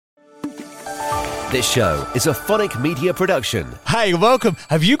This show is a Phonic Media production. Hey, welcome.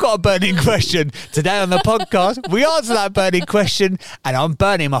 Have you got a burning question? Today on the podcast, we answer that burning question, and I'm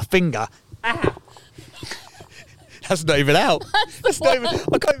burning my finger. Ow. That's not even out. That's not even,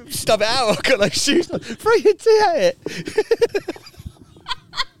 I can't even stub it out. I've got no shoes on. Throw your tea at it.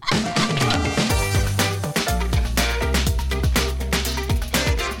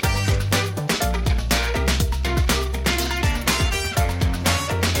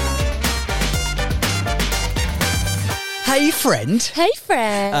 Hey friend. Hey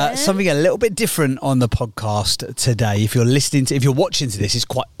friend. Something a little bit different on the podcast today. If you're watching to this, it's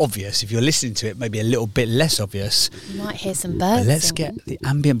quite obvious. If you're listening to it, maybe a little bit less obvious. You might hear some birds. But let's singing. get the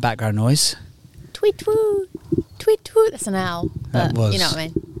ambient background noise. Tweet woo, tweet woo. That's an owl. That But was you know what I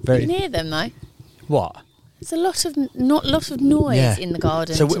mean. very- You can hear them though. What? There's a lot of noise in the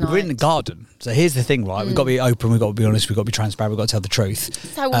garden. So tonight. we're in the garden. So here's the thing, right? We've got to be open. We've got to be honest. We've got to be transparent. We've got to tell the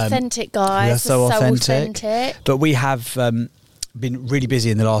truth. So authentic, guys. We are so We're authentic. But we have been really busy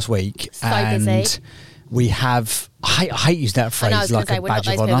in the last week, So and busy. we have. I hate using that I phrase know, I was like going to say, a we're not badge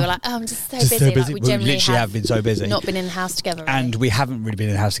those of people who honour. are like, oh, I'm just so Just busy. so busy. Like, we We generally literally have been so busy. Not been in the house together. Really. And we haven't really been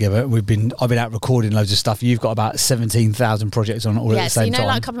in the house together. I've been out recording loads of stuff. You've got about 17,000 projects on all at the so same time.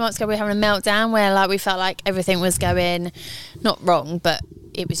 like a couple of months ago, we were having a meltdown where like we felt like everything was going not wrong, but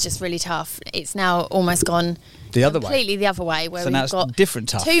it was just really tough. It's now almost gone The other way. completely the other way, where So now we've it's got different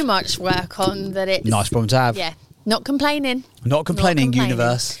tough. too much work on that. It's Nice problem to have. Yeah, not complaining. Not complaining,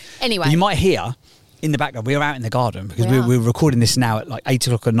 universe. Anyway, But you might hear in the background, we're out in the garden because We are. we're recording this now at like 8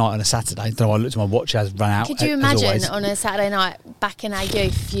 o'clock at night on a Saturday. I don't know, I looked at my watch, it has run out. could you as imagine always. on a Saturday night back in our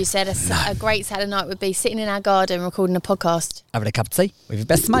youth, you said a great Saturday night would be sitting in our garden recording a podcast? Having a cup of tea with your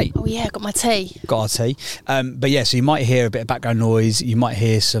best mate. Oh yeah, got my tea. Got our tea. But yeah, so you might hear a bit of background noise. You might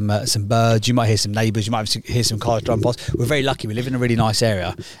hear some birds. You might hear some neighbours. You might hear some cars driving past. We're very lucky. We live in a really nice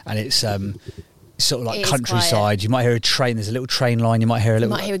area, and it's sort of like It is countryside. quiet. You might hear a train. There's a little train line. You might hear a little.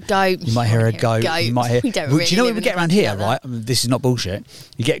 You might hear a goat. You might hear a goat. You might hear. We don't Do really you know live what we in get the around country here? like that. Right. I mean, this is not bullshit.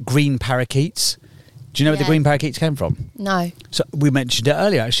 You get green parakeets. Do you know where the Yeah. green parakeets came from? No. So we mentioned it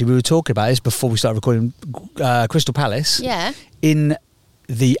earlier. Actually, we were talking about this before we started recording. Crystal Palace. Yeah. In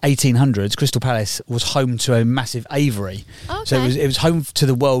the 1800s, Crystal Palace was home to a massive aviary. Okay. So it was home to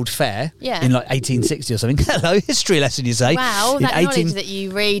the World Fair Yeah. in like 1860 or something. Hello, history lesson, you say. Wow, In that knowledge that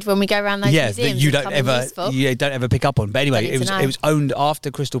you read when we go around those yeah, museums. that you is don't becoming ever useful. you don't ever pick up on. But anyway, Funny to know. it was owned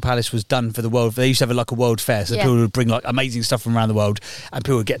after Crystal Palace was done for the World. They used to have like a World Fair, so Yeah. people would bring like amazing stuff from around the world, and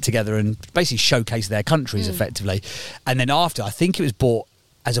people would get together and basically showcase their countries Mm. effectively. And then after, I think it was bought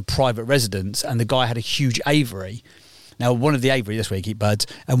as a private residence, and the guy had a huge aviary. Now, one of the aviaries, that's where you keep birds,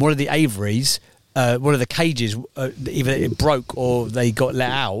 and one of the aviaries, one of the cages, either it broke or they got let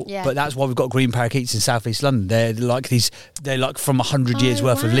out. Yeah. But that's why we've got green parakeets in South East London. They're like from 100 years Oh,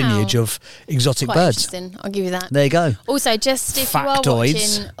 worth of wow. lineage of exotic Quite birds. interesting. I'll give you that. There you go. Also, just if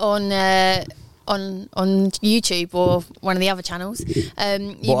Factoids. you are watching on YouTube or one of the other channels,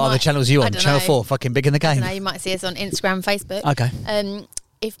 What other channels are you I on? don't Channel know. 4, fucking big in the I game. don't know, you might see us on Instagram, Facebook. Okay.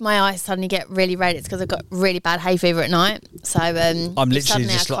 If my eyes suddenly get really red, it's because I've got really bad hay fever at night. So I'm if literally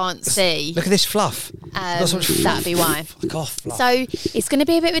suddenly just I like, can't see. Look at this fluff. Got so much That'd be why. Fuck off, fluff. So it's going to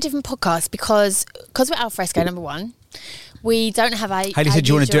be a bit of a different podcast because we're al fresco, number one. We don't have a. Haley said, "Do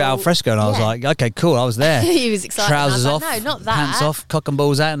you want to do it al fresco?" And I was Yeah. like, "Okay, cool." I was there. He was excited. Trousers and I off, was like, no, not that. pants off, cock and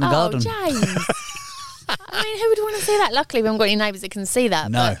balls out in the garden. James. I mean, who would want to see that? Luckily, we haven't got any neighbours that can see that.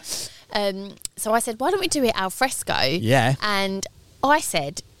 No. But, so I said, why don't we do it al fresco? Yeah. And I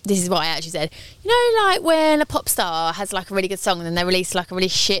said, this is what I actually said. You know, like when a pop star has like a really good song and then they release like a really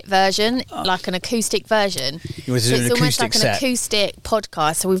shit version, like an acoustic version. You want to So do it's an almost acoustic like an set? acoustic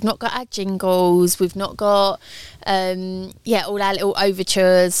podcast. So we've not got our jingles, we've not got, all our little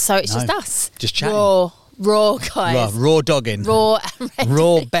overtures. So it's No. just us. Just chatting. Raw guys. Raw dogging. Raw and ready.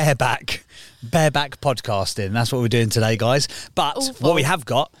 Raw bareback podcasting. That's what we're doing today, guys. But Awful. what we have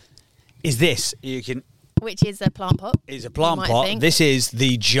got is this. You can. Which is a plant pot. It's a plant you might pot. think. This is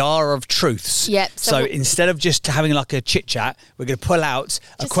the jar of truths. Yep, So, so instead of just having like a chit chat, we're going to pull out a Just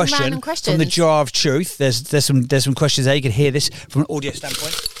some question random from the questions. jar of truth. There's some questions there. You can hear this from an audio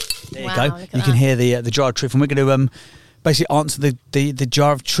standpoint. There Wow, you go. look at You can that. hear the jar of truth, and we're going to basically answer the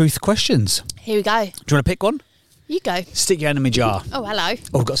jar of truth questions. Here we go. Do you want to pick one? You go. Stick your hand in my jar. Oh, hello.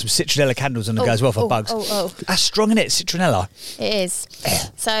 Oh, we've got some citronella candles on the go as well for bugs. Oh. That's strong, isn't it? Citronella. It is.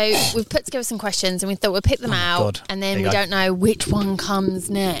 So we've put together some questions and we thought we'd pick them out God. and There then you we go. don't know which one comes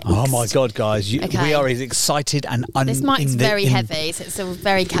next. Oh my God, guys! Okay. We are as excited and This mic's very heavy, so it's all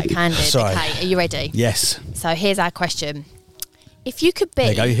very cat-handed. Sorry. Okay, are you ready? Yes. So here's our question. If you could be...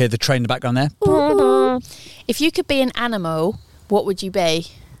 There you go. You hear the train in the background there. If you could be an animal, what would you be?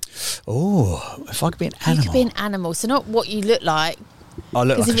 Oh, if I could be an animal. You could be an animal, so not what you look like. I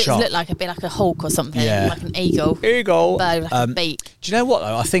look Because like a if it shark. looked like it'd be like a hawk or something, Yeah. like an eagle. Eagle. Bird with like a beak. Do you know what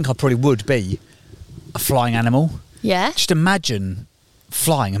though? I think I probably would be a flying animal. Yeah. Just imagine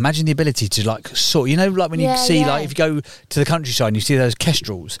flying. Imagine the ability to like soar. You know, like when you Yeah, see, yeah. like if you go to the countryside and you see those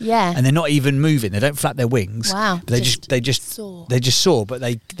kestrels, Yeah. and they're not even moving. They don't flap their wings. Wow. But they just soar. They just soar, but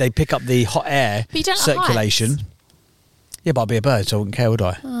they pick up the hot air But you don't like circulation. heights? Yeah, but I'd be a bird, so I wouldn't care, would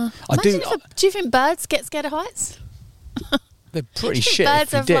I? I do. Imagine do you think birds get scared of heights? They're pretty Do you think shit.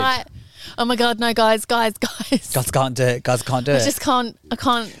 birds If you are did. like, oh my god, no, guys. Guys can't do it. Guys can't do I it. just can't. I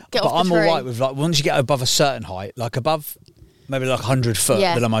can't get But off the I'm tree. all right with like once you get above a certain height, like above maybe like 100 foot,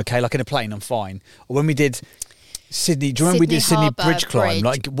 Yeah. then I'm okay. Like in a plane, I'm fine. Or when we did Sydney, do you remember we did Sydney Sydney Bridge Harbour climb? Bridge.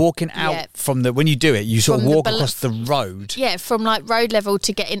 Like walking out Yeah. from the when you do it, you sort From of the walk bel- across the road. Yeah, from like road level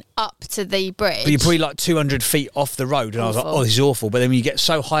to getting up to the bridge. But you're probably like 200 feet off the road, and I was like, Awful. "Oh, this is awful." But then when you get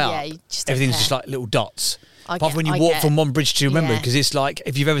so high Yeah, up, you just don't everything's care. just like little dots. I Apart get- from when I you walk get- from one bridge to another, Yeah. because it's like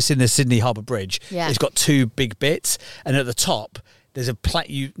if you've ever seen the Sydney Harbour Bridge, Yeah. it's got two big bits, and at the top there's a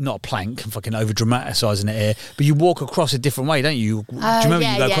not a plank. I'm fucking over dramatising it here, but you walk across a different way, don't you? Do you remember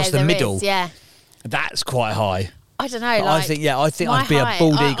you go across the there middle? is, yeah. That's quite high. I don't know. But Like, I think my I'd be a height-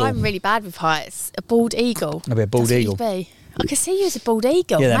 bald eagle. I'm really bad with heights. A bald eagle. I'd be a bald That's what eagle. you'd be. I could see you as a bald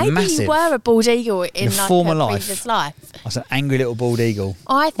eagle. Yeah, they're Maybe massive. you were a bald eagle in a like former a life. previous life. I was an angry little bald eagle.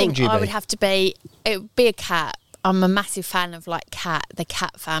 I What think would you I be? would have to be. It would be a cat. I'm a massive fan of like the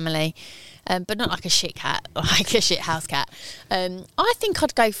cat family, but not like a shit cat, like a shit house cat. I think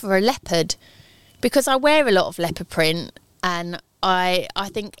I'd go for a leopard because I wear a lot of leopard print, and I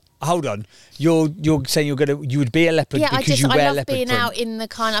think. Hold on, you're saying you would be a leopard Yeah, because you I wear love leopard being print. out in the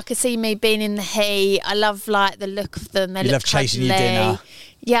kind. I could see me being in the heat. I love like the look of them. They You look love chasing your cuddly. dinner.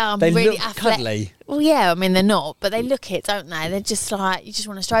 Yeah, I'm They really look athletic. cuddly. Well, yeah, I mean they're not, but they look it, don't they? They're just like you just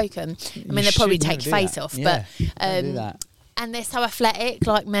want to stroke them. I mean, they probably should never take do your face that. off, Yeah, but don't do that. and they're so athletic,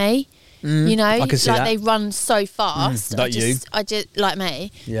 like me. You know, I can see like that. they run so fast. like you. I just like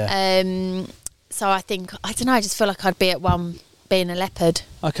me. Yeah. So I think I don't know. I just feel like I'd be at one being a leopard.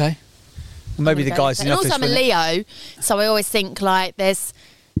 Okay. Well, maybe the guys in the And office. also, I'm a when they- Leo, so I always think like there's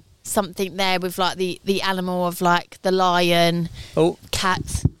something there with like the animal of like the lion, Oh,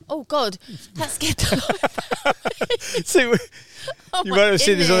 cat. Oh God, that scared the life out of me. so Oh you my might have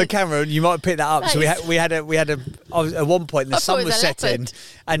seen this on the goodness. camera, and you might pick that up. So Thanks. we had a. I was, at one point the I thought sun it was was a setting,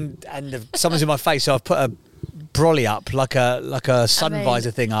 leopard. and the sun was in my face, so I put a brolly up like a sun I mean, visor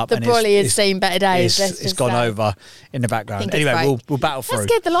thing up. The and brolly has it's, seen better days. let's it's just gone say. over in the background. think it's Anyway, great. we'll battle That through.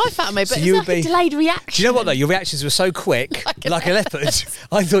 scared the life out of me, but So it's you like would a be- delayed reaction. Do you know what though? Your reactions were so quick, like a leopard.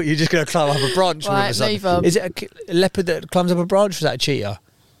 I thought you were just going to climb up a branch all of a Right, sudden. move on. Is it a leopard that climbs up a branch, or is that a cheetah?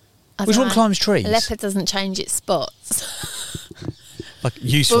 I Which don't one know. climbs trees? A leopard doesn't change its spots. Like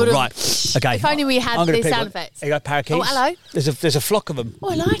useful, Well, right? Okay. if only we had I'm gonna the pick sound one. effects. There you go, parakeets. Oh, hello. There's a flock of them. Oh,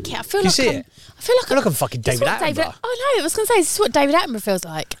 I like it. I feel You like see I'm, it? I feel like I feel like I'm fucking this is David what Attenborough. Oh no, I was going to say this is what David Attenborough feels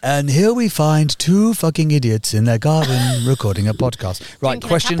like. And here we find two fucking idiots in their garden recording a podcast. Right, Drinking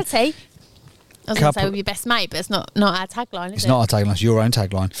question. A cup of tea. I was going to Cup say of- with your best mate, but it's not our tagline, is It's it? not our tagline, it's your own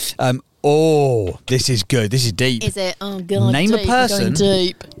tagline. Oh, this is good. This is deep. Is it? Oh god. Name a deep, we're person. going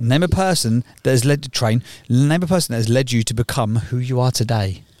deep. Name a person that has led Name a person that has led you to become who you are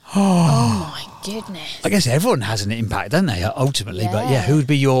today. Oh my goodness. I guess everyone has an impact, don't they? Ultimately, but yeah, Yeah. who would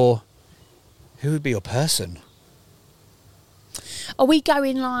be your person? Are we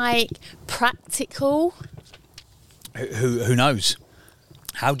going like practical? Who knows?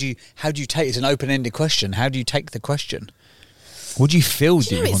 How do you take? It's an open-ended question. How do you take the question? What do you feel?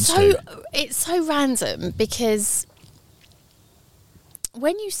 Do you know, it's so random because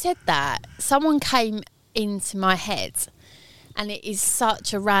when you said that, someone came into my head, and it is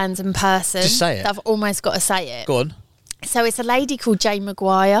such a random person. Just say it. That I've almost got to say it. Go on. So it's a lady called Jane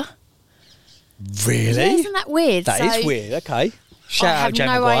Maguire. Really? Yeah, isn't that weird? That is So weird. Okay. Shout I out have Jane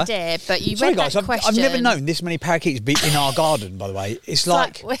no Maguire. idea, but you Sorry read guys, that I've question. never known this many parakeets be in our garden. By the way, it's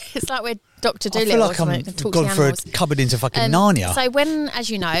like it's like we're Dr. I Dolittle. feel or like something, I'm can talk gone to for a animals. cupboard into fucking Narnia. So when, as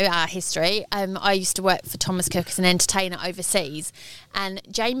you know, our history, I used to work for Thomas Cook as an entertainer overseas, and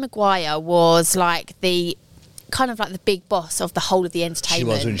Jane Maguire was like the kind of like the big boss of the whole of the entertainment.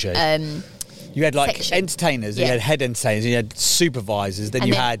 wasn't she? You had like section. entertainers, Yeah. you had head entertainers, you had supervisors, then and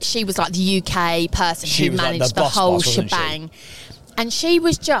you then had. she was like the UK person She who was like managed the the boss whole boss, wasn't she? shebang, and she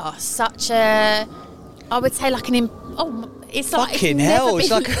was just such a, I would say like it's like Fucking it's hell! never It's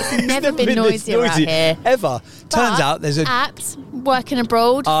been, like it's never been this noisier out noisy here. ever. Turns But out there's a. apps working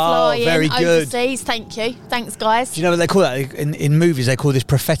abroad, Oh, flying very good. overseas. Thank you, thanks guys. Do you know what they call that in movies? They call this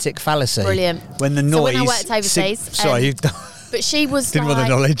prophetic fallacy. Brilliant. When the So noise. when I worked overseas, sorry, But she was Didn't want the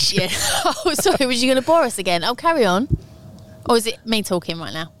knowledge. Yeah. Oh, sorry. Was you going to bore us again? Oh, carry on. Or is it me talking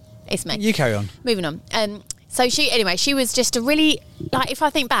right now? It's me. You carry on. Moving on. So she was just a really, like, if I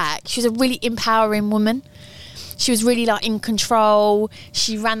think back, she was a really empowering woman. She was really, like, in control.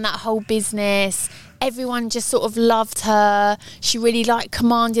 She ran that whole business. Everyone just sort of loved her. She really, like,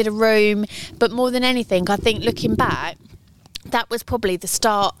 commanded a room. But more than anything, I think looking back, that was probably the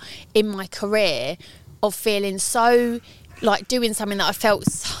start in my career of feeling so, like, doing something that I felt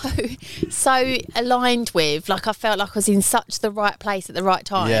so aligned with. Like, I felt like I was in such the right place at the right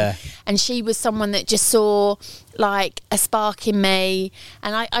time. Yeah. And she was someone that just saw, like, a spark in me.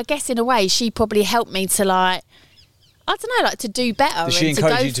 And I guess in a way she probably helped me to, like, I don't know, like, to do better. Did she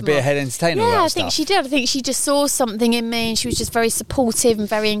encourage you to be a head entertainer? Yeah, I think she did. I think she just saw something in me, and she was just very supportive and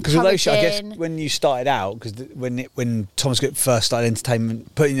very encouraging. Because although I guess when you started out, because when Thomas Cook first started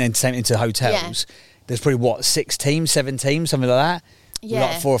putting entertainment into hotels, there's probably 6 teams, 7 teams, something like that. Yeah.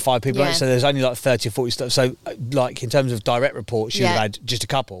 Like 4 or 5 people. Yeah. So there's only like 30 or 40 stuff. So like in terms of direct reports, you had just a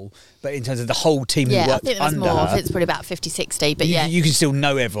couple. But in terms of the whole team who worked I think there was under more. her, It's probably about 50, 60. But you can still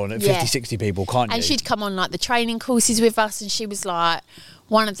know everyone at 50, 60 people, can't you? And she'd come on, like, the training courses with us, and she was like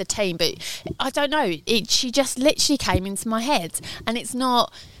one of the team. But I don't know, she just literally came into my head. And it's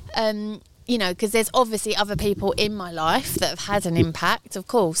not, you know, because there's obviously other people in my life that have had an impact, of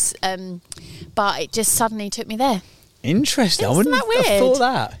course. But it just suddenly took me there. Interesting. Isn't I wouldn't that weird? have thought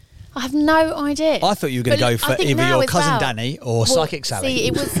that. I have no idea. I thought you were going to go for either your cousin Danny or Psychic Sally. See,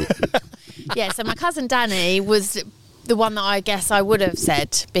 it was... Yeah, so my cousin Danny was the one that I guess I would have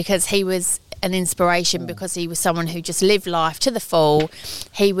said, because he was an inspiration, because he was someone who just lived life to the full.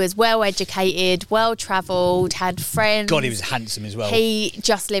 He was well educated, well travelled, had friends. God, he was handsome as well. He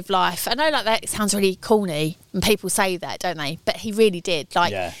just lived life. I know, like, that sounds really corny, and people say that, don't they? But he really did.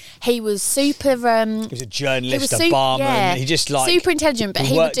 Like, he was super... he was a journalist, a barman. Yeah, he just, like... super intelligent, but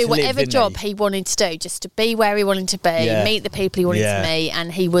he would do whatever job he wanted to do, just to be where he wanted to be, meet the people he wanted to meet,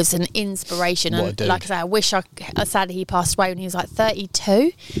 and he was an inspiration. What a And dude. like I say, sadly he passed away when he was like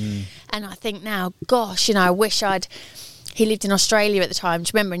 32. And I think now, gosh, you know, I wish he lived in Australia at the time, do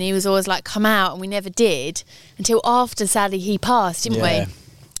you remember? And he was always like, come out, and we never did until after, sadly, he passed, didn't we?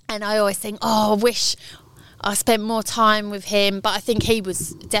 And I always think, I wish I spent more time with him. But I think he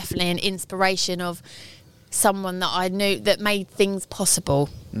was definitely an inspiration of someone that I knew that made things possible.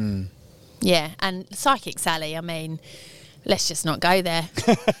 Yeah, and Psychic Sally, I mean, let's just not go there.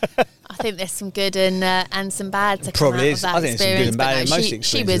 I think there's some good and some bad to come out of that I think there's some good and bad in most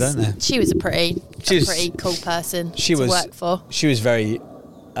experiences, don't there? She was a pretty cool person to work for. She was very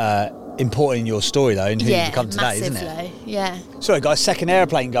important in your story, though, and who you've become today, isn't it? Massively, yeah. Sorry, guys, second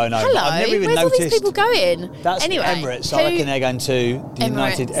airplane going over. Hello, I've never even where's noticed. all these people going? That's anyway, Emirates. So I reckon they're going to the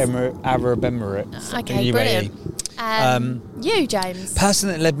United Arab Emirates. Okay, brilliant. You, James. Person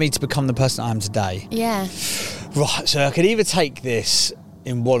that led me to become the person I am today. Yeah. Right, so I could either take this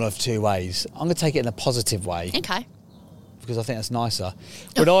in one of 2 ways. I'm going to take it in a positive way. Okay. Because I think that's nicer.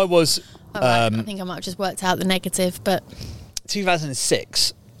 When I was... I think I might have just worked out the negative, but...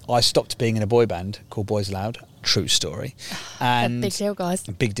 2006, I stopped being in a boy band called Boys Aloud. True story. And a big deal, guys.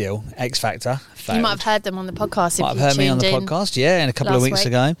 Big deal. X Factor. Failed. You might have heard them on the podcast. Might have heard me on the podcast, and a couple of weeks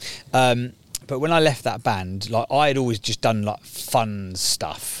ago. But when I left that band, like, I had always just done, like, fun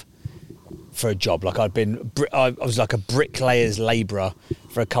stuff for a job. Like, I was like a bricklayer's labourer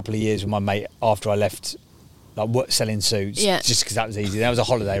for a couple of years with my mate after I left, like, selling suits, just because that was easy. That was a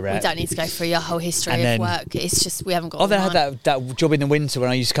holiday rep. We don't need to go through your whole history of work. It's just we haven't got. Then I had that job in the winter when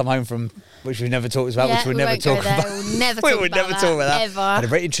I used to come home from, which we've never talked about, which we'll never talk about. We'll never talk about that ever. I had a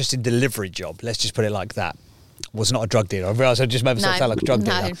very interesting delivery job. Let's just put it like that. Was not a drug dealer. I realised I just made myself sound like a drug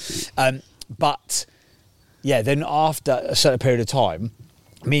dealer. But yeah, then after a certain period of time,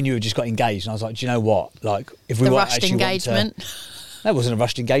 me and you had just got engaged, and I was like, do you know what? Like, if we the were rushed actually engagement. That wasn't a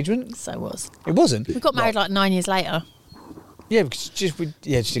rushed engagement. So was. It wasn't. We got married like 9 years later. Yeah, because we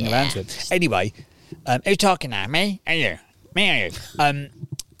just didn't get around to it. Anyway, who's talking now? Me? Are you? Me? Are you?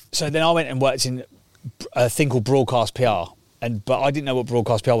 So then I went and worked in a thing called broadcast PR. But I didn't know what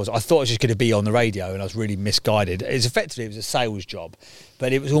broadcast PR was. I thought I was just going to be on the radio, and I was really misguided. It was a sales job,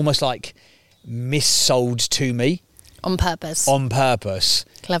 but it was almost like missold to me. On purpose. On purpose.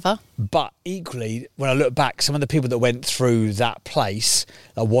 Clever. But equally, when I look back, some of the people that went through that place,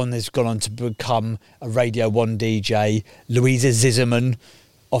 one that's gone on to become a Radio 1 DJ, Louisa Zizerman,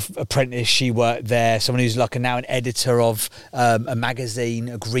 off Apprentice, she worked there. Someone who's like now an editor of a magazine,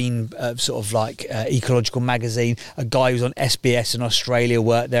 a green sort of like ecological magazine. A guy who's on SBS in Australia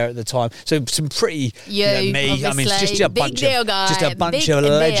worked there at the time. So some pretty me. I mean, it's just a bunch of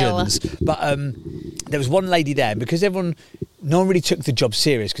legends. But there was one lady there, because everyone no one really took the job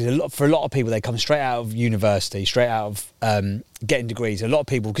serious, because for a lot of people, they come straight out of university, straight out of getting degrees. A lot of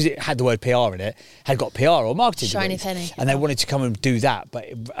people, because it had the word PR in it, had got PR or marketing Shiny degrees, penny. and they wanted to come and do that. But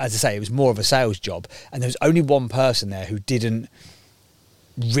as I say, it was more of a sales job, and there was only one person there who didn't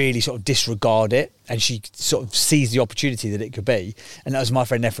really sort of disregard it, and she sort of seized the opportunity that it could be, and that was my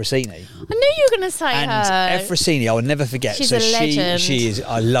friend Efrosini. I knew you were going to say And her. Efrosini, I will never forget. She's a legend. She is.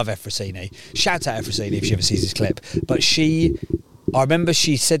 I love Efrosini. Shout out Efrosini if she ever sees this clip. But I remember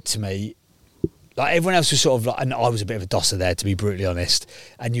she said to me, like, everyone else was sort of like, and I was a bit of a dosser there, to be brutally honest.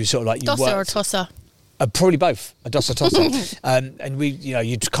 And you sort of like, you Dosser or worked, tosser? probably both, a dosser tosser. And we,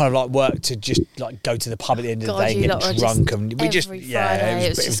 you'd kind of like work to just like go to the pub at the end of the God, day and you get lot were drunk, just and we just, every yeah, Friday, it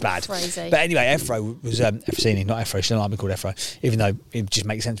was just bad. crazy. But anyway, Efro was Efrosini, not Efro. She didn't like me called Efro, even though it just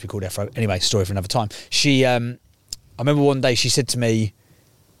makes sense to be called Efro. Anyway, story for another time. She, I remember one day she said to me,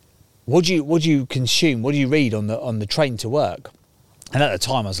 "What do you consume? What do you read on the train to work?" And at the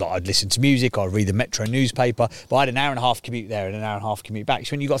time, I was like, I'd listen to music, I'd read the Metro newspaper, but I had an hour and a half commute there and an hour and a half commute back.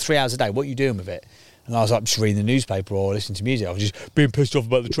 She went, "You got 3 hours a day, what are you doing with it?" And I was like, just reading the newspaper or listening to music. I was just being pissed off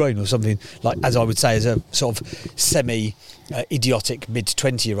about the train or something, like, as I would say, as a sort of semi-idiotic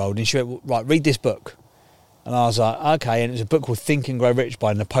mid-20-year-old. And she went, "Well, right, read this book." And I was like, okay. And it was a book called Think and Grow Rich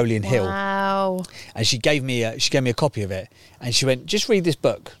by Napoleon Hill. Wow. And she gave me a copy of it. And she went, "Just read this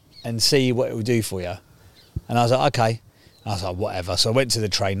book and see what it will do for you." And I was like, okay. And I was like, whatever. So I went to the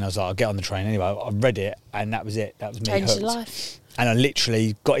train and I was like, I'll get on the train anyway. I read it and that was it. That was me Changed hooked. your life. And I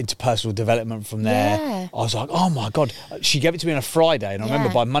literally got into personal development from there. Yeah. I was like, oh my God. She gave it to me on a Friday, and I remember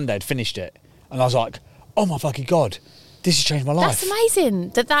Yeah. by Monday I'd finished it. And I was like, oh my fucking God, this has changed my life. That's amazing.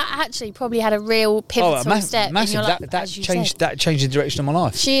 That actually probably had a real pivotal step massive. in your life. That as you changed. said. That changed the direction of my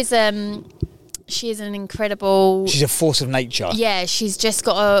life. She is an incredible. She's a force of nature. Yeah, she's just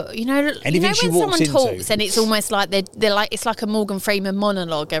got a, Anything she when walks someone into- talks and it's almost like they're like, it's like a Morgan Freeman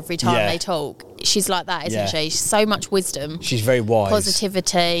monologue every time Yeah. they talk. She's like that, isn't Yeah. she? So much wisdom, She's very wise.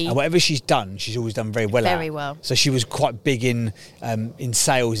 positivity. And whatever she's done, she's always done very well at. Very well. So she was quite big in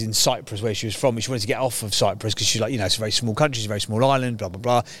sales in Cyprus, where she was from. She wanted to get off of Cyprus because she's like, it's a very small country, it's a very small island, blah, blah,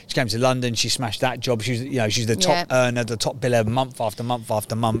 blah. She came to London, she smashed that job. She was, she's the top earner, the top biller month after month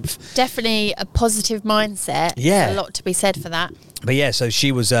after month. Definitely a positive mindset. Yeah. There's a lot to be said for that. But yeah, so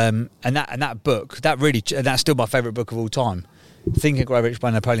she was, and that book, that's still my favourite book of all time. Think and Grow Rich by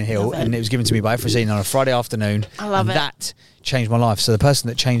Napoleon Hill, Love it. and it was given to me by Efrosini on a Friday afternoon. I love and it. that changed my life. So the person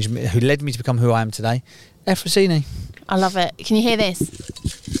that changed me, who led me to become who I am today, Efrosini. I love it. Can you hear this?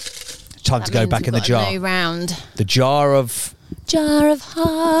 Time That to go means back we've in the got a jar. new round. The jar of... Jar of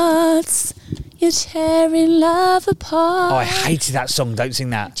hearts, you're tearing love apart. Oh, I hated that song. Don't sing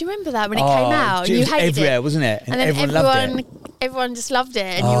that. Do you remember that when it came out? It You was hated everywhere, it. wasn't it? And then everyone loved it. Everyone just loved it,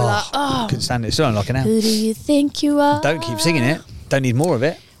 and you were like, "Oh, Couldn't stand it. It's still like an hour. who do you think you are?" Don't keep singing it. Don't need more of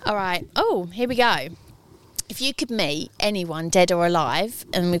it. All right. Oh, here we go. If you could meet anyone, dead or alive,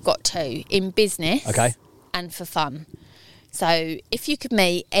 and we've got two, in business, Okay. and for fun. So, if you could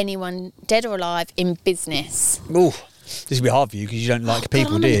meet anyone, dead or alive, in business, Ooh, this will be hard for you because you don't like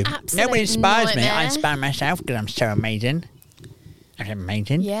people, I'm do an you? absolute Nobody inspires me. I nightmare. inspire myself because I'm so amazing. I'm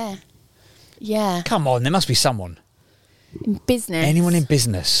amazing. yeah, yeah, Come on, there must be someone. in business. Anyone in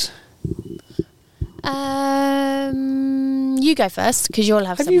business? You go first because you'll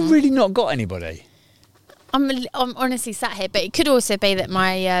have Have someone. you really not got anybody? I'm honestly sat here, but it could also be that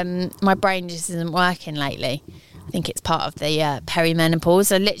my brain just isn't working lately. I think it's part of the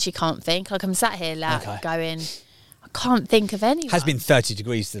perimenopause. I literally can't think. Like, I'm sat here Okay. going, I can't think of anyone. Has been 30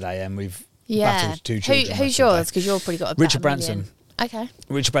 degrees today, and we've yeah. battled two children. Who's yours? Because you've probably got a Richard about a million. Branson. Okay.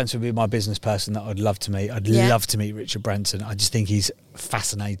 Richard Branson would be my business person that I'd love to meet. I'd Yeah. love to meet Richard Branson. I just think he's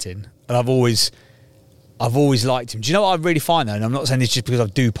fascinating, and I've always liked him. Do you know what I really find though? And I'm not saying this just because I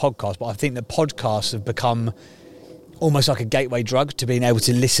do podcasts, but I think that podcasts have become almost like a gateway drug to being able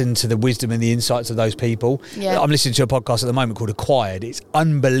to listen to the wisdom and the insights of those people. Yeah. I'm listening to a podcast at the moment called Acquired. It's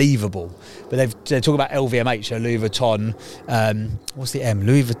unbelievable. But they talk about LVMH, so Louis Vuitton. What's the M?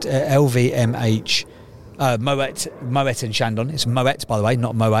 LVMH. Moet and Chandon. It's Moet, by the way,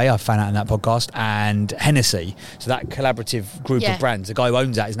 not Moët. I found out in that podcast. And Hennessy. So that collaborative group Yeah. of brands. The guy who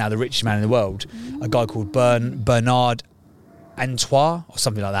owns that is now the richest man in the world. A guy called Bernard Antoine or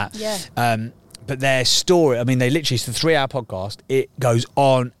something like that. Yeah. But their story, I mean, it's a 3-hour podcast. It goes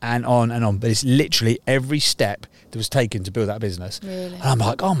on and on and on. But it's literally every step that was taken to build that business. Really? And I'm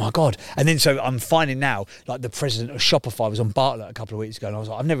like, oh my God. And then so I'm finding now, like the president of Shopify was on Bartlett a couple of weeks ago. And I was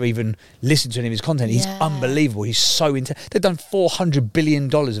like, I've never even listened to any of his content. He's unbelievable. He's so intense. They've done $400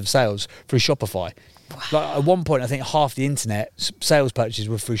 billion of sales through Shopify. Wow. Like at one point, I think half the internet sales purchases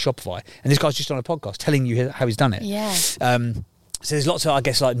were through Shopify. And this guy's just on a podcast telling you how he's done it. Yeah. So there's lots of, I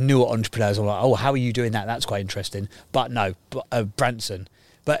guess, like newer entrepreneurs. I'm like, oh, how are you doing that? That's quite interesting. But no, Branson.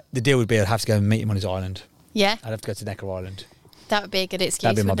 But the deal would be I'd have to go and meet him on his island. Yeah. I'd have to go to Necker Island. That would be a good excuse.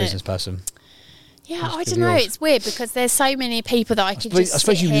 That'd be my business person. Yeah, I don't know. It's weird because there's so many people that I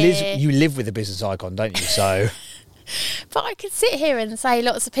suppose you live with a business icon, don't you? So. But I could sit here and say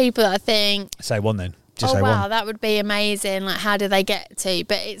lots of people that I think. Say one then. Just wow, that would be amazing. Like, how do they get to?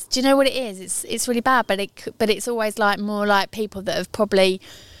 But do you know what it is? It's really bad. But it's always like more like people that have probably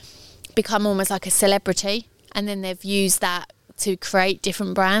become almost like a celebrity, and then they've used that to create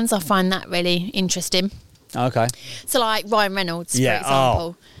different brands. I find that really interesting. Okay. So like Ryan Reynolds, for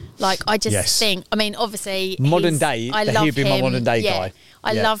example. Like I just think. I mean, obviously, modern day. I love he'd be him. my modern day guy.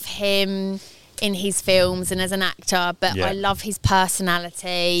 I love him in his films and as an actor, but I love his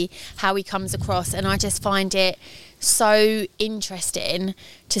personality, how he comes across, and I just find it so interesting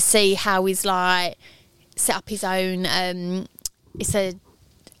to see how he's like set up his own it's a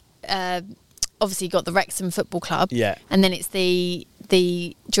obviously got the Wrexham Football Club, and then it's the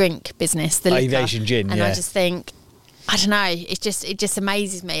drink business, the liquor, Aviation Gin, and I just think, I don't know. It just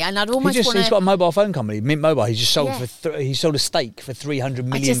amazes me, and I'd almost he's got a mobile phone company, Mint Mobile. He just sold he sold a stake for $300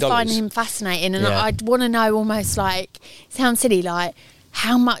 million. I just find him fascinating, and I'd want to know almost like, it sounds silly, like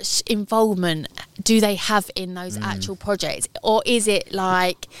how much involvement do they have in those actual projects, or is it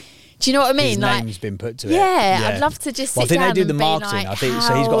like? Do you know what I mean? His like, name's been put to it. Yeah, I'd love to just. Well, I think they do the Like, marketing. I think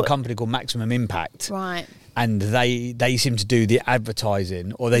so. He's got a company called Maximum Impact, right? And they seem to do the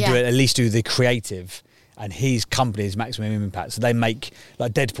advertising, or they do at least do the creative. And his company is Maximum Impact. So they make,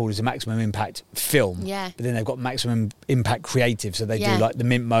 like Deadpool is a Maximum Impact film. Yeah. But then they've got Maximum Impact Creative. So they do like the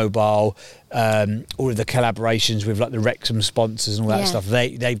Mint Mobile, all of the collaborations with like the Wrexham sponsors and all that stuff.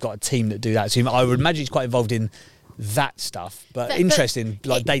 They've got a team that do that. So I would imagine he's quite involved in that stuff. But interesting,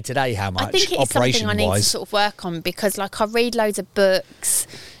 like day to day, how much I think it's something I need to sort of work on, because like I read loads of books.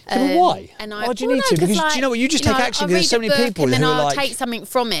 Why? Why do you need to? Because do you know what? You just take action, because there's so many people and then who are I'll like... take something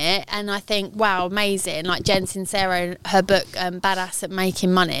from it and I think, wow, amazing. Like Jen Sincero, her book, Badass at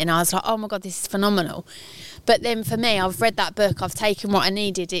Making Money. And I was like, oh my God, this is phenomenal. But then for me, I've read that book, I've taken what I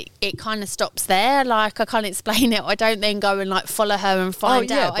needed. It kind of stops there. Like I can't explain it. I don't then go and like follow her and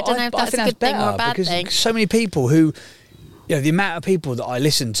find out. I don't know if that's a good thing or a bad thing. So many people who, you know, the amount of people that I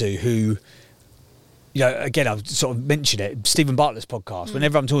listen to who... You know, again, I've sort of mentioned it. Stephen Bartlett's podcast.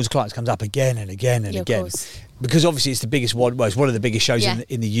 Whenever I'm talking to clients, it comes up again and again and again, because obviously it's the biggest one. Well, it's one of the biggest shows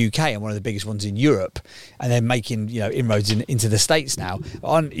in the UK and one of the biggest ones in Europe, and they're making inroads into the States now.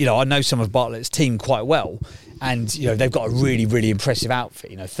 I know some of Bartlett's team quite well, and they've got a really, really impressive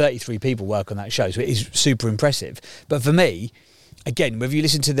outfit. 33 people work on that show, so it is super impressive. But for me, again, whether you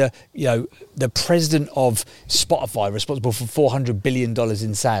listen to the president of Spotify, responsible for $400 billion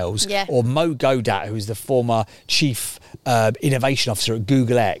in sales, or Mo Godat, who is the former chief innovation officer at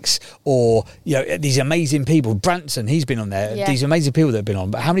Google X, or these amazing people, Branson, he's been on there. These amazing people that have been on.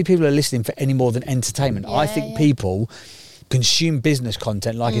 But how many people are listening for any more than entertainment? I think people consume business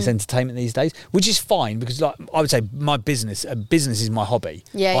content like it's entertainment these days, which is fine, because like I would say, my business is my hobby.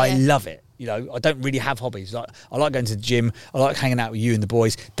 I love it. I don't really have hobbies. Like I like going to the gym. I like hanging out with you and the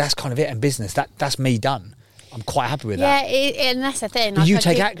boys. That's kind of it. And business, that's me done. I'm quite happy with that. Yeah, and that's the thing. Like, you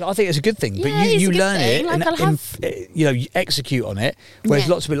take action. I think it's a good thing. But you learn it, and you execute on it. Whereas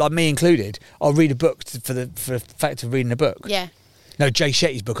lots of people, like me included, I'll read a book for the fact of reading a book. Yeah. No, Jay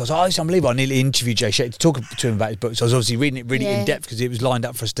Shetty's book. I was like, it's unbelievable. I nearly interviewed Jay Shetty to talk to him about his book. So I was obviously reading it really in depth, because it was lined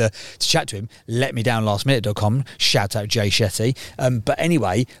up for us to chat to him. LetMeDownLastMinute.com. Shout out Jay Shetty. But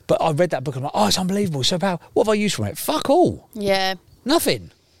anyway, I read that book and I'm like, it's unbelievable. So what have I used from it? Fuck all. Yeah.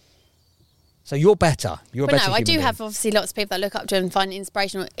 Nothing. So you're better. I do have obviously lots of people that look up to and find it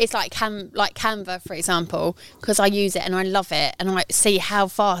inspirational. It's like Canva, for example, because I use it and I love it, and I see how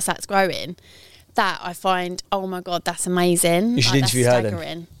fast that's growing. That I find, oh my God, that's amazing. You should interview her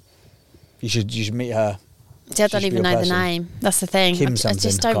then. You should meet her. I don't even know the name. That's the thing. I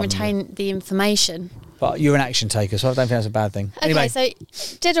just don't retain the information. But you're an action taker, so I don't think that's a bad thing. Okay, anyway, so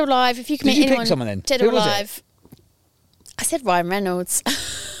Dead or Alive, if you can meet anyone... Did you pick someone then? Dead or Alive. I said Ryan Reynolds.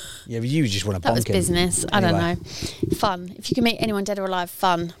 Yeah, but you just want to bonk him. That was business. Anyway. I don't know. Fun. If you can meet anyone dead or alive,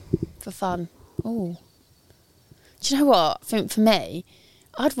 fun. For fun. Ooh. Do you know what? I think for me,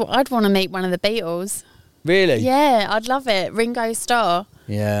 I'd want to meet one of the Beatles. Really? Yeah, I'd love it. Ringo Starr.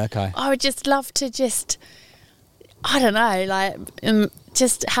 Yeah, okay. I would just love to I don't know, like,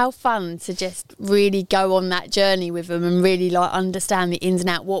 just how fun to just really go on that journey with them and really like understand the ins and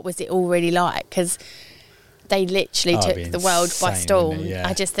out. What was it all really like? Because they literally took the world by storm. Yeah.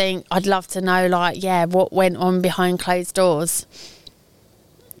 I just think I'd love to know, like, what went on behind closed doors.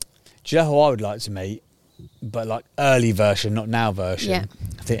 Do you know who I would like to meet? But like early version, not now version. Yeah.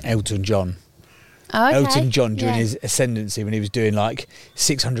 I think Elton John. Oh, okay. Elton John during Yeah. his ascendancy when he was doing like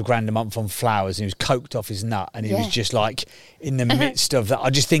 600 grand a month on flowers and he was coked off his nut and he was just like in the midst of that. I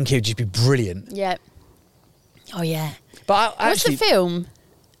just think he would just be brilliant. Yeah. Oh, yeah. But What's the film?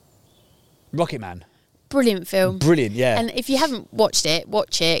 Rocket Man. Brilliant film. Brilliant, yeah. And if you haven't watched it,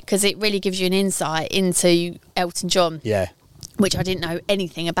 watch it, because it really gives you an insight into Elton John, Yeah. which I didn't know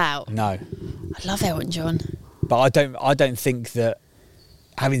anything about. No. I love Elton John. But I don't think that,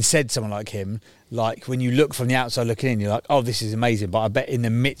 having said someone like him, like when you look from the outside looking in, you're like, oh, this is amazing. But I bet in the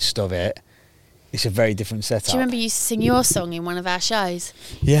midst of it, it's a very different setup. Do you remember you used to sing your song in one of our shows?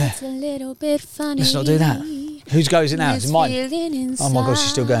 Yeah. It's a little bit funny. Let's not do that. Whose go is it now? Is it mine? Oh my gosh,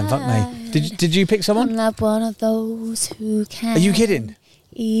 she's still going. Fuck me. Did you pick someone? I'm not one of those who can. Are you kidding?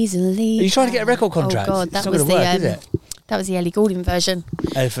 Easily. Are you trying to get a record contract? Oh God, It's that not was gonna work, is it? That was the Ellie Goulding version.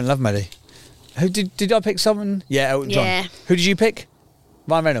 Elephant Love Melody. Who did I pick someone? Yeah, Elton John. Yeah. Who did you pick?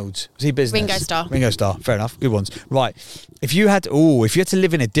 Ryan Reynolds. Was he business? Ringo Starr. Ringo Starr. Fair enough. Good ones. Right. If you had to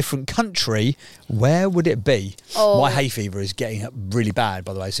live in a different country, where would it be? Oh. My hay fever is getting up really bad,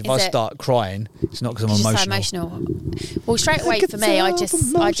 by the way. So if I Is it? start crying, it's not because I'm You're emotional. just so emotional. Well, straight away for me, I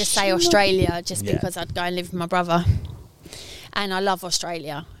just say Australia, just Yeah. because I'd go and live with my brother, and I love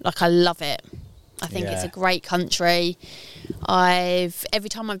Australia. Like, I love it. I think it's Yeah. a great country. Every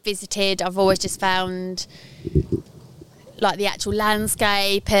time I've visited, I've always just found like the actual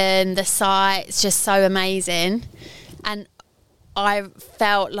landscape and the sights just so amazing, and I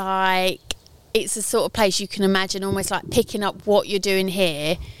felt like it's the sort of place you can imagine almost like picking up what you're doing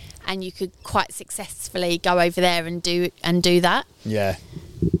here, and you could quite successfully go over there and do that. Yeah.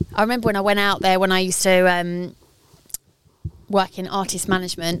 I remember when I went out there when I used to work in artist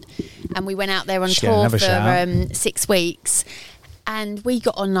management, and we went out there on Just getting tour another shout. for 6 weeks, and we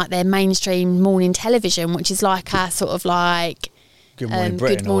got on like their mainstream morning television, which is like our sort of like Good Morning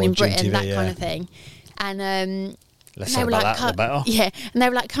Britain. Good Morning or Britain, GMTV, that yeah. kind of thing. And Less they said were about like, that, the better. yeah, and they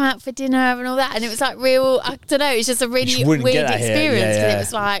were like, come out for dinner and all that, and it was like real. I don't know, it's just a really just wouldn't get weird that here. experience. Yeah, 'Cause yeah. it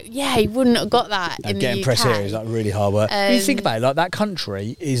was like, you wouldn't have got that in the Getting UK. press here is like really hard work. When you think Um, about it, like that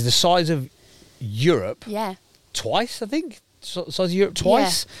country is the size of Europe Yeah, twice, I think. Size of Europe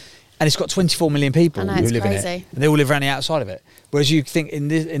twice. And it's got 24 million people I know, who it's live in it. crazy. And they all live around the outside of it. Whereas you think in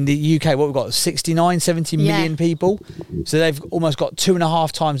the UK, what we've got, 69, 70 million people. So they've almost got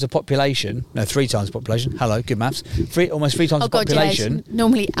 2.5 times the population. No, 3 times the population. Hello, good maths. Almost 3 times oh the god, population. yeah,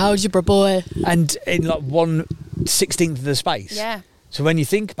 normally algebra boy. And in like 1/16 of the space. Yeah. So when you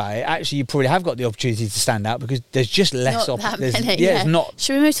think about it, actually you probably have got the opportunity to stand out because there's just less Not that there's- many. yeah, it's not.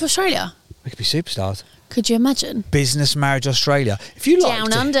 Should we move to Australia? We could be superstars. Could you imagine? Business Marriage Australia. If you like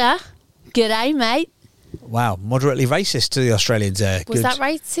Down under. G'day, mate. Wow, moderately racist to the Australians there. Was Good. that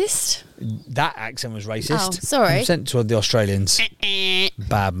racist? That accent was racist. Oh, sorry. Sent to the Australians.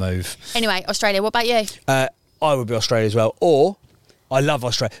 Bad move. Anyway, Australia. What about you? I would be Australia as well. Or, I love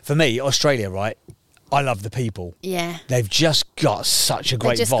Australia. For me, Australia, right? I love the people. Yeah. They've just got such a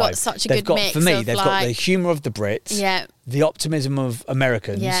great just vibe. got such a They've good got, mix for me, of, they've got like- the humour of the Brits. Yeah. The optimism of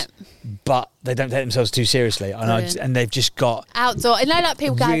Americans. Yeah. But they don't take themselves too seriously. Brilliant. And they've just got Outdoor. I know, like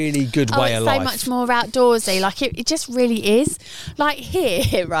people go, really good way it's of so life. much more outdoorsy. Like it just really is. Like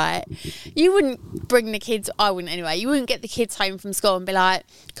here, right? You wouldn't bring the kids. I wouldn't anyway. You wouldn't get the kids home from school and be like,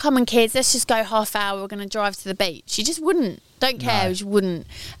 "Come on, kids, let's just go half hour. We're going to drive to the beach." You just wouldn't. Don't care. No. You wouldn't.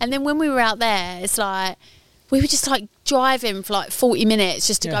 And then when we were out there, it's like we were just like driving for like 40 minutes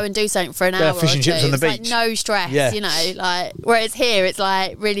just to Yeah. go and do something for an Yeah, hour. fish or and two. chips on the It's like beach. no stress. Yeah. You know, like whereas here it's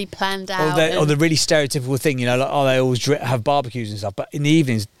like really planned out. or the really stereotypical thing, you know, like, oh, they always have barbecues and stuff. But in the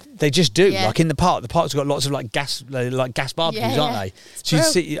evenings, they just do. Yeah. Like in the park, got lots of like gas barbecues, Yeah, aren't yeah. they? It's So you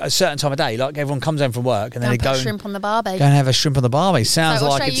brilliant. see at a certain time of day, like everyone comes home from work and then Go they and go put and shrimp on the barbie. go and have a shrimp on the barbie. Sounds So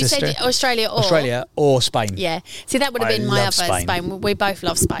like Australia, it's you a said Australia or Australia or Spain. Yeah. See, that would have I been my love other Spain. Spain. We both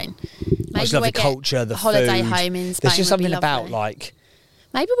love Spain. I just love we'll the get culture, the a holiday food. home in Spain. There's just would be something about lovely. like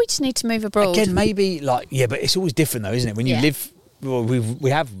Maybe we just need to move abroad. again, maybe like yeah, but it's always different though, isn't it? When you Yeah. live. Well,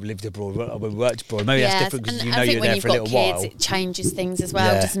 we have lived abroad, we've worked abroad. Maybe that's different because and you I know think you're when there you've for a got little kids, while. it changes things as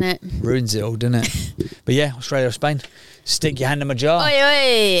well, Yeah. doesn't it? Ruins it all, doesn't it? But yeah, Australia or Spain. Stick your hand in my jar.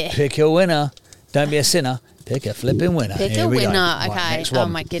 Oi, oi. Pick your winner. Don't be a sinner. Pick a flipping winner. Pick Here a we go. winner. Right, Okay. next Oh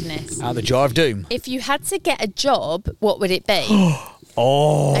one. my goodness. Out the jar of doom. If you had to get a job, what would it be?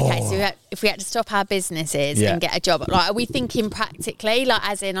 Oh. Okay, so if we had to stop our businesses Yeah. and get a job, like, are we thinking practically, like,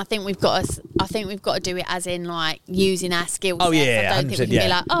 as in, I think we've got to do it as in, like, using our skills. Oh, yeah, I don't think we 100%, can yeah. be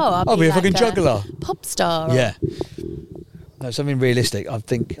like, I'll I'll be a like fucking juggler. pop star. Or, Yeah. No, something realistic. I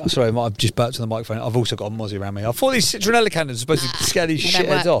think. Sorry, I've just burped on the microphone. I've also got a mozzie around me. I thought these citronella candles were supposed to scare these they don't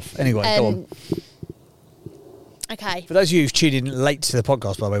shitheads work. off. Anyway, go on. Okay. For those of you who've tuned in late to the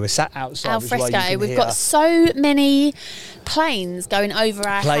podcast, by the way, we're sat outside. Al which is why you fresco. can We've hear got so many planes going over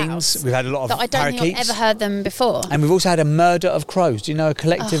our planes. house We've had a lot of that I don't think parakeets. I've ever heard them before. And we've also had a murder of crows. Do you know a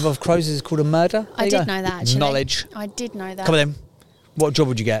collective of crows is called a murder? I did know that, actually. Knowledge. I did know that. Come on then. What job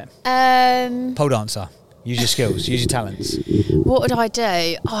would you get? Pole dancer. Use your skills. Use your talents. What would I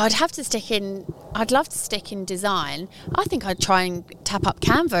do? Oh, I'd love to stick in design. I think I'd try and tap up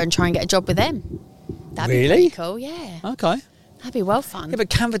Canva and try and get a job with them. That'd be Really? pretty cool, yeah. Okay. That'd be well fun. Yeah, but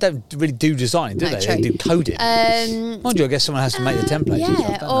Canva don't really do design, do No, they? true. They do coding. Mind you, I guess someone has to make the templates and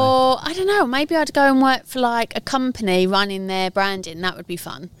Yeah, stuff, don't or I don't know, maybe I'd go and work for like a company running their branding. That would be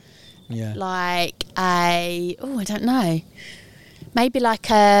fun. they? Yeah. Like I don't know. Maybe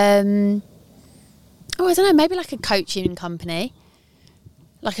like I don't know, maybe like a coaching company.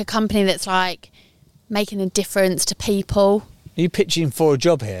 Like a company that's like making a difference to people. Are you pitching for a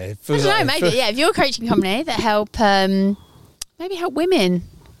job here? It I feels don't know, like- maybe, yeah, if you're a coaching company that help maybe help women.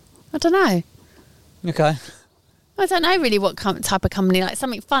 I don't know. Okay. I don't know really what type of company, like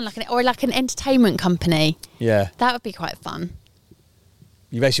something fun, or like an entertainment company. Yeah. That would be quite fun.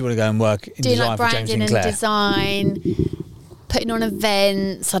 You basically want to go and work in Doing design like for James branding and Sinclair. design, putting on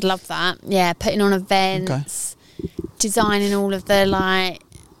events. I'd love that. Yeah, putting on events, designing all of the like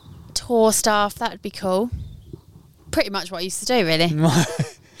tour stuff. That would be cool. Pretty much what I used to do, really.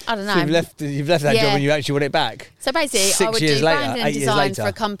 I don't know. So you've left that Yeah. job and you actually want it back. So basically, 6 I would years do later, branding 8 and years design later. for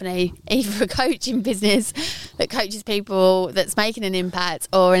a company, either a coaching business that coaches people that's making an impact,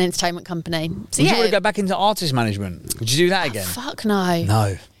 or an entertainment company. So Would yeah, you want to go back into artist management? Would you do that again? fuck no.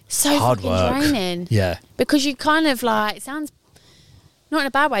 No. So Hard fucking work. draining. Yeah. Because you kind of like, it sounds not in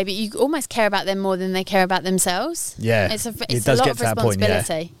a bad way, but you almost care about them more than they care about themselves. Yeah. It's It a does lot get of to that point, yeah.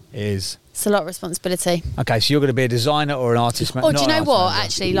 responsibility. It is. It's a lot of responsibility. Okay, so you're going to be a designer or an artist manager? Or do you know what?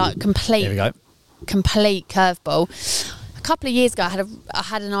 Actually, like Here we go. complete curveball. A couple of years ago, I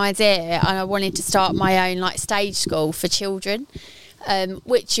had an idea, and I wanted to start my own like stage school for children.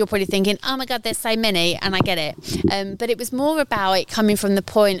 Which you're probably thinking, oh my god, there's so many, and I get it. But it was more about it coming from the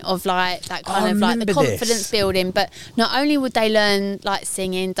point of like that kind of like the remember this. confidence building. But not only would they learn like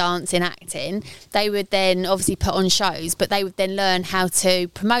singing, dancing, acting, they would then obviously put on shows, but they would then learn how to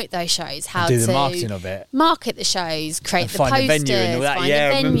promote those shows, how do to the marketing of it. market the shows, create And the find the posters, venue and all that. find Yeah, I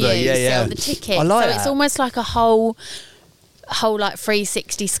the remember. venues, Yeah, yeah. sell the tickets. I like so it's that. almost like a whole like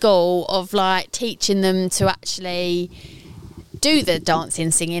 360 school of like teaching them to actually do the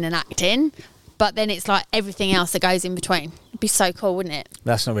dancing, singing and acting, but then it's like everything else that goes in between. It'd be so cool, wouldn't it?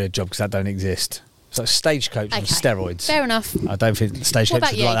 That's not really a job because that don't exist. It's like stagecoach on steroids. Fair enough. I don't think stagecoach What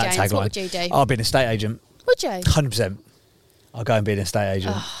about would you, like that James? tagline. What would you do? I'll be an estate agent. Would you? 100%. I'll go and be an estate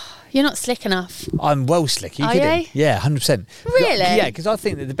agent. You're not slick enough. I'm well slick. Are you Are kidding? you? Yeah, 100%. Really? Yeah, because I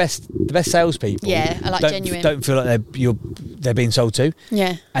think that the best salespeople Yeah, I like genuine. don't feel like they're being sold to.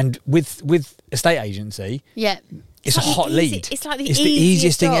 Yeah. And with estate agency, Yeah. it's a like the hot easy- lead. It's like the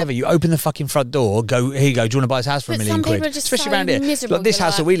easiest thing job. ever. You open the fucking front door, go, here you go, do you want to buy this house for But £1 million some people quid? are just Especially so around here. miserable, Like this you're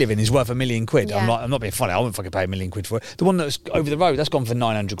house that like- we live in is worth £1 million quid. Yeah. I'm not being funny, I wouldn't fucking pay £1 million quid for it. The one that's over the road, that's gone for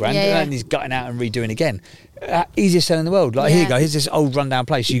 900 grand. Yeah, yeah. And he's gutting out and redoing again. Easiest sell in the world. Like, here you Yeah. go, here's this old rundown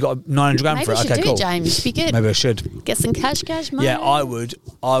place. You got 900 grand Maybe for you it. should Okay, do cool. it, James. It'd be good. Maybe I should. Get some cash money. Yeah, I would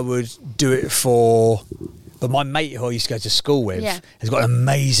do it for. But my mate who I used to go to school with Yeah. has got an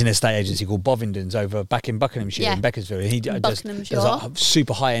amazing estate agency called Bovingdon's over back in Buckinghamshire, Yeah. in Beaconsfield. And he does Buckinghamshire. like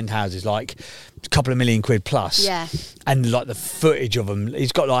super high end houses, like a couple of £1 million quid plus. Yeah. And like the footage of them,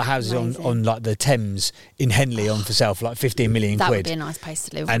 he's got like houses Amazing. on like the Thames in Henley on for sale for like 15 million That quid. would be a nice place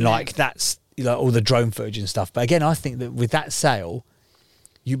to live. And wouldn't like it? that's like all the drone footage and stuff. But again, I think that with that sale,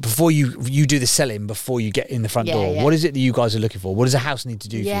 before you do the selling before you get in the front Yeah, door, yeah. what is it that you guys are looking for? What does a house need to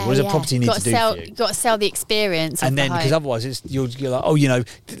do for you? What does a property need to do for you? You've got to sell the experience. And of then, the because home. otherwise, you're like, oh,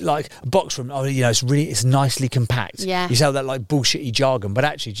 like a box room. Oh, it's nicely compact. Yeah. You sell that like bullshitty jargon, but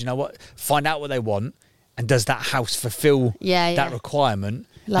actually, do you know what? Find out what they want, and does that house fulfil Yeah, that yeah. requirement?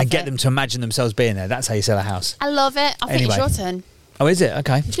 Love and get it. them to imagine themselves being there. That's how you sell a house. I love it. I think Anyway. it's your turn. Oh, is it?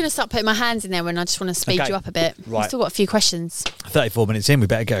 Okay. I'm just going to start putting my hands in there when I just want to speed Okay. you up a bit. Right. I've still got a few questions. 34 minutes in, we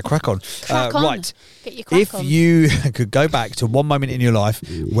better get a crack on. Crack on. Right. Get your crack If on. you could go back to one moment in your life,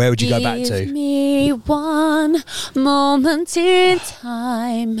 where would you go back Give to? me one moment in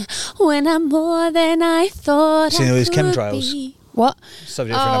time when I'm more than I thought Seen I all these could chemtrails? be. What?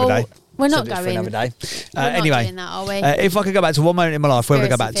 Subject for another day. We're not Subject going. for another day. We're not Anyway, doing that, are we? if I could go back to one moment in my life, where would I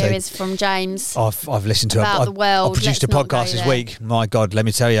go back Conspiracy to? theories from James. I've listened to About I the world. produced a Let's not go podcast this there. week. My God, let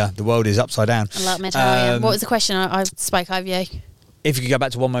me tell you, the world is upside down. I like Mediterranean. Um, What was the question? I spoke over you. If you could go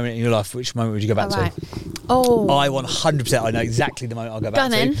back to one moment in your life, which moment would you go back All right. to? Oh. I 100%. I know exactly the moment I'll go Go back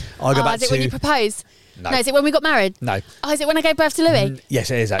on to. then. I'll go back is it to. when you proposed? No. Is it when we got married? No. Oh, is it when I gave birth to Louis? Yes,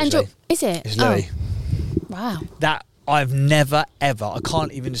 it is And actually. is it? It's Louis. Oh. Wow. That I've never ever. I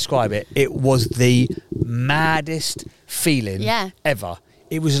can't even describe it. It was the maddest feeling ever.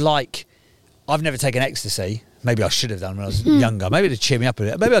 It was like I've never taken ecstasy. Maybe I should have done when I was younger. Maybe to cheer me up a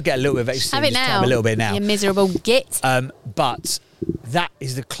bit. Maybe I'll get a little bit of ecstasy. Have and it just now. time a little bit now. You miserable git. But that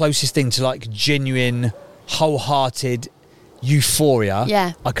is the closest thing to like genuine, wholehearted euphoria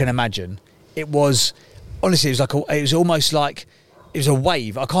Yeah. I can imagine. It was honestly, it was almost like it was a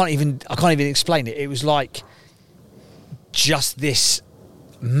wave. I can't even explain it. It was like just this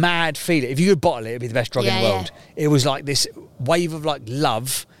mad feeling. If you could bottle it, it'd be the best drug in the Yeah, world. It was like this wave of like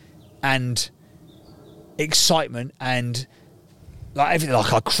love and excitement and like everything.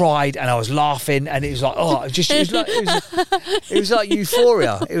 Like I cried and I was laughing and it was like it was like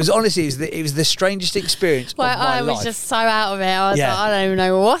euphoria. It was honestly it was the strangest experience Well, of my I was life. just so out of it. I was Yeah. like, I don't even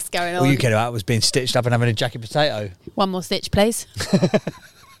know what's going on. All you cared about was being stitched up and having a jacket potato. One more stitch, please.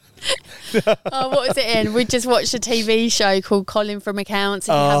 Oh, what was it in? We just watched a TV show called Colin from Accounts.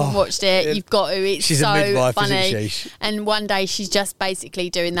 If you haven't watched it, you've got to. It's She's a so midwife, funny. isn't she? And one day she's just basically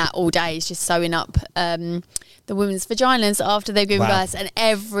doing that all day. She's just sewing up the women's vaginas after they've given Wow. birth. And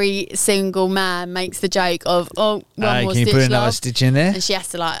every single man makes the joke of, one more Can you stitch, put another love. stitch in there? And she has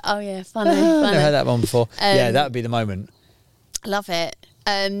to like, oh yeah, funny, I've never funny. heard that one before. Yeah, Um, that would be the moment. Love it.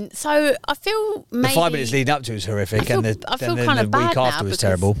 So I feel maybe The 5 minutes leading up to it was horrific, I and feel then kind the of bad week now after was because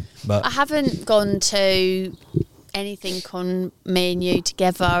terrible. But I haven't gone to anything on me and you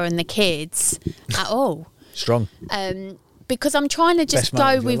together and the kids at all. strong. Because I'm trying to just Best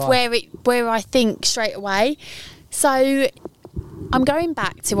moment go of your with life. where I think straight away. So I'm going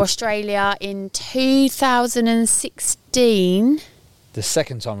back to Australia in 2016. The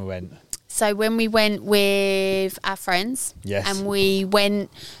second time we went, So when we went with our friends, Yes. and we went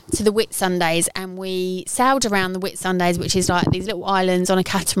to the Whitsundays and we sailed around the Whitsundays, which is like these little islands on a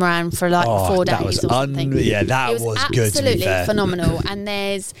catamaran for like 4 days that was or something. yeah, that It was good. To absolutely be fair. phenomenal. And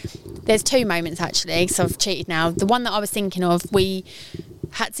there's two moments actually. So I've cheated now. The one that I was thinking of, we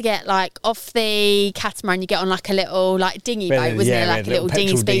had to get like off the catamaran. You get on like a little like dinghy boat, wasn't Yeah, it? Like a little dinghy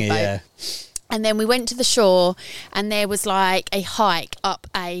petrol dinghy, speedboat. yeah. And then we went to the shore, and there was like a hike up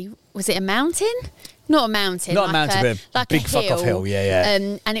was it a mountain? Not a mountain. Not a like mountain, but a like big fuck-off hill, yeah.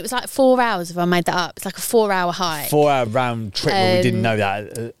 And it was like 4 hours, if I made that up. It's like a 4-hour hike. 4-hour round trip, but we didn't know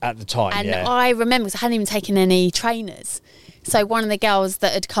that at the time. And yeah. I remember, because I hadn't even taken any trainers. So one of the girls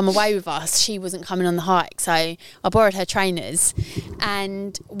that had come away with us, she wasn't coming on the hike. So I borrowed her trainers,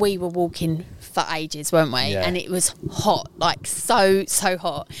 and we were walking for ages, weren't we? Yeah. And it was hot, like so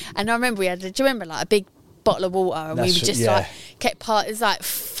hot. And I remember do you remember like a big bottle of water, and we That's were just yeah. like there's like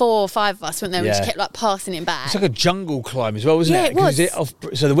 4 or 5 of us, weren't there? We Yeah. just kept like passing it back. It's like a jungle climb as well, wasn't Yeah, it? it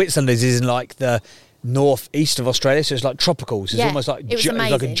was. So the Whitsundays is in like the northeast of Australia, so it's like tropical. So it's almost like it was it's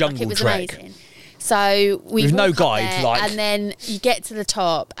like a amazing. jungle it was trek. amazing. So we With no walk up guide, there, like- and then you get to the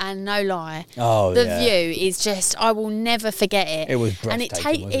top, and no lie, Oh, the yeah. view is just, I will never forget it. It was and it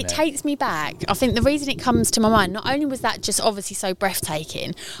breathtaking, wasn't it? takes me back. I think the reason it comes to my mind, not only was that just obviously so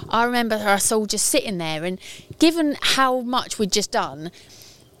breathtaking, I remember us all just sitting there, and given how much we'd just done,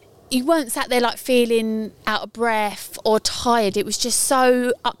 you weren't sat there like feeling out of breath or tired. It was just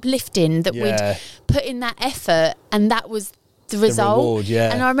so uplifting that Yeah. we'd put in that effort, and that was the result. reward,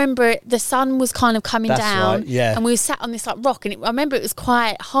 yeah. And I remember the sun was kind of coming That's down, right, yeah. and we were sat on this like rock, and I remember it was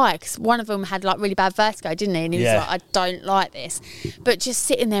quite high because one of them had like really bad vertigo, didn't he? And he Yeah. was like, I don't like this. But just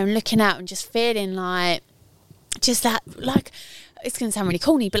sitting there and looking out and just feeling like, just that, like, it's going to sound really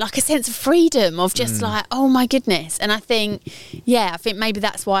corny, but like a sense of freedom of just like, oh my goodness. And I think maybe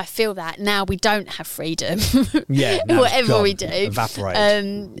that's why I feel that now we don't have freedom. Yeah, no, it's whatever gone, we do,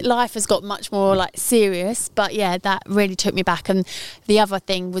 evaporated. life has got much more like serious. But yeah, that really took me back. And the other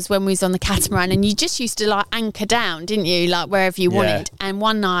thing was when we was on the catamaran, and you just used to like anchor down, didn't you, like wherever you Yeah. wanted. And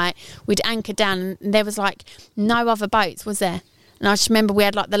one night we'd anchor down, and there was like no other boats, was there? And I just remember we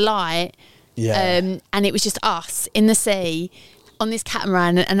had like the light, Yeah. and it was just us in the sea on this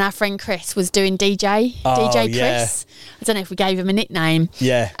catamaran, and our friend Chris was doing DJ Chris. I don't know if we gave him a nickname.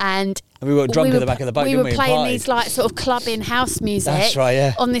 Yeah. And we got drunk at the back of the boat, we didn't were we, and playing partied. these like sort of clubbing house music. That's right,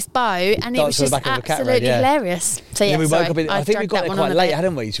 yeah. On this boat, and it was Danced on the just back of the catamaran, absolutely yeah. hilarious. So yeah, we woke up. I think we dragged got that there one quite on a late, bit.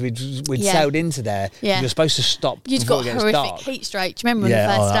 hadn't we? So we'd Yeah. sailed into there. Yeah. You were supposed to stop. You'd before got it gets horrific dark. heat stroke. Do you remember Yeah, on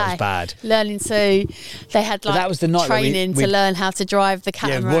the first that day? was bad. Learning to, they had like that was the night where training we- to learn how to drive the Yeah,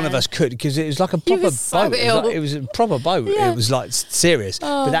 catamaran. one of us could, because it was like a proper was so boat. ill. It was a proper boat. Yeah. It was like serious.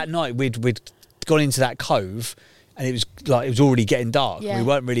 Oh. But that night we'd gone into that cove, and it was already getting dark. Yeah. We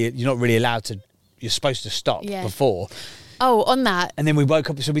weren't really. You're not really allowed to. You're supposed to stop Yeah. before. Oh, on that. And then we woke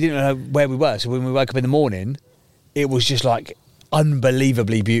up, so we didn't know where we were. So when we woke up in the morning, it was just like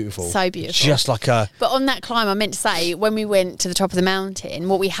unbelievably beautiful. So beautiful. Just like a. But on that climb, I meant to say, when we went to the top of the mountain,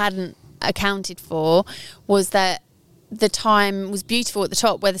 what we hadn't accounted for was that the time was beautiful at the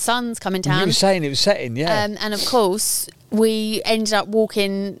top where the sun's coming You down. were saying it was setting, yeah. And of course, we ended up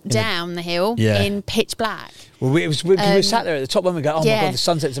walking down the hill Yeah. in pitch black. Well, we were sat there at the top when we go, oh yeah. my God, the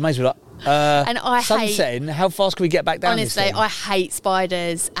sunset's amazing. We're like, And I sun's hate- setting, how fast can we get back down this Honestly, thing? I hate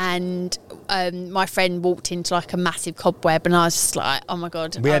spiders, and my friend walked into like a massive cobweb, and I was just like, oh my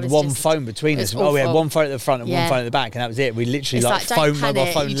God. We I had was one just- phone between it us. was Oh, we had awful. one phone at the front and Yeah. one phone at the back, and that was it. We literally It's like like, phone, don't mobile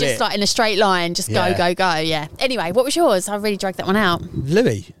panic. phone You lit. just like in a straight line, just Yeah. go. Yeah. Anyway, what was yours? I really dragged that one out.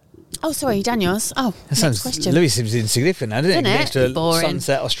 Louis. Oh, sorry, you done yours. Oh, That next sounds. question. Louis seems insignificant now, doesn't Doesn't it? Next to Boring.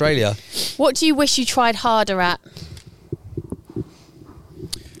 Sunset Australia. What do you wish you tried harder at?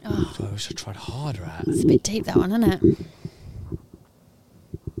 Oh, I wish I tried harder at. It's a bit deep, that one, isn't it?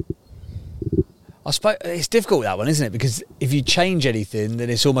 I suppose it's difficult, that one, isn't it? Because if you change anything, then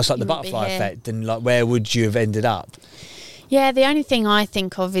it's almost like the You wouldn't be butterfly here. effect. And like, where would you have ended up? Yeah, the only thing I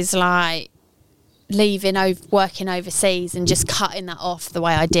think of is like leaving, working overseas and just cutting that off the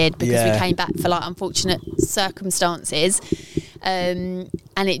way I did, because Yeah. we came back for like unfortunate circumstances. And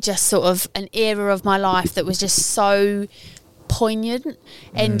it just sort of an era of my life that was just so poignant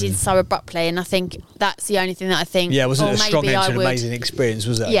ended so abruptly, and I think that's the only thing that I think. Yeah, wasn't oh, it a strong maybe into I an would- amazing experience,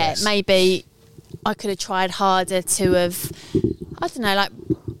 was it? I Yeah, guess? maybe I could have tried harder to have, I don't know, like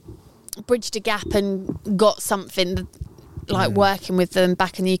bridged a gap and got something like working with them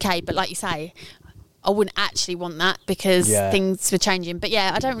back in the UK. But like you say, I wouldn't actually want that because Yeah. things were changing. But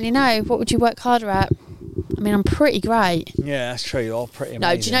yeah, I don't really know. What would you work harder at? I mean, I'm pretty great. Yeah, that's true. You're pretty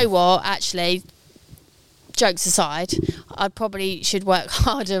amazing. No, do you know what? Actually, jokes aside, I probably should work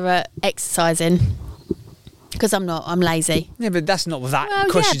harder at exercising, because I'm not. I'm lazy. Yeah, but that's not what that Well,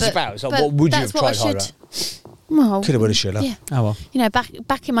 question's yeah, but- about. It's like, but what would you have that's what I tried harder should- at? Well, Coulda, woulda, shoulda. Yeah. Oh well. You know,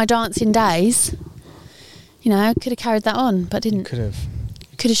 back in my dancing days, you know, I could have carried that on, but didn't. Could have.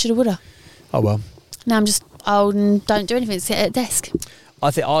 Coulda, shoulda, woulda. Oh well. Now I'm just old and don't do anything. Sit at a desk.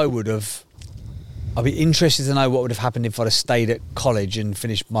 I think I would have. I'd be interested to know what would have happened if I'd have stayed at college and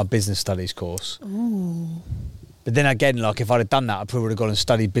finished my business studies course. But then again, like if I'd have done that, I probably would have gone and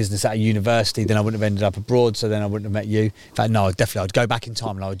studied business at a university. Then I wouldn't have ended up abroad. So then I wouldn't have met you. In fact, no, I'd go back in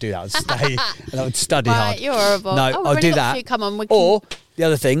time and I would do that. I'd stay and I would study Right, hard. you're horrible. No, Oh, we've I'll already do got that. a few. Come on, we can- Or the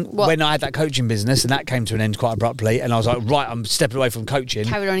other thing, What? when I had that coaching business and that came to an end quite abruptly, and I was like, right, I'm stepping away from coaching.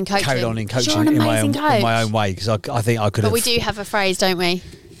 Carried on in coaching. Carried on in coaching You're an in my own amazing in my coach. own way, because I think I could But have. we do have a phrase, don't we?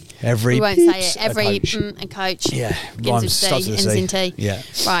 Every We won't say peeps it. a Every coach. a coach. Yeah, Begins rhymes, with starts C, with a ends C. in T. Yeah.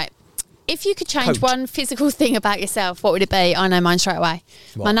 Right. If you could change Coach. one physical thing about yourself, what would it be? I know mine straight away.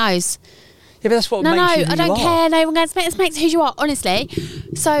 What? My nose. Yeah, but that's what No, makes you who I don't you are. care. No one goes, this makes who you are, honestly.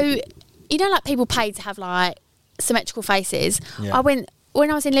 So, you know, like people pay to have like symmetrical faces. Yeah. When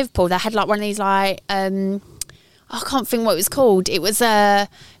I was in Liverpool, they had like one of these like, I can't think what it was called. It's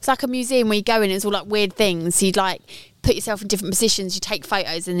like a museum where you go in and it's all like weird things. You'd like put yourself in different positions, you take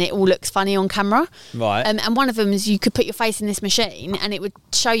photos and it all looks funny on camera. Right. And one of them is you could put your face in this machine and it would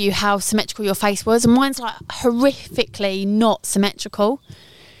show you how symmetrical your face was. And mine's like horrifically not symmetrical.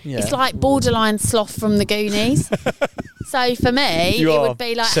 Yeah. It's like borderline sloth from the Goonies. So for me, You it are would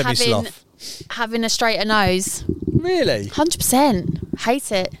be like semi-sloth. having a straighter nose. Really? 100%.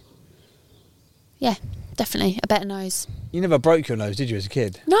 Hate it. Yeah, definitely a better nose. You never broke your nose, did you, as a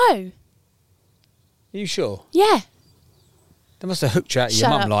kid? No. Are you sure? Yeah. They must have hooked you out of your Shut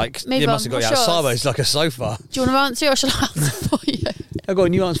mum, up. like, Move they on. must have got What's you out yours? sideways like a sofa. Do you want to answer it or shall I answer for you? I've got a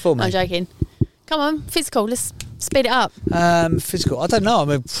new answer for me. I'm joking. Come on, physical. Let's speed it up. Physical. I don't know. I'm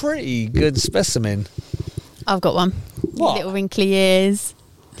a pretty good specimen. I've got one. Your What? little wrinkly ears.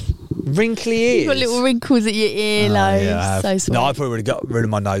 Wrinkly ears. You've got little wrinkles at your earlobes. Oh, yeah, I have. So sweet. No, I probably would have got rid of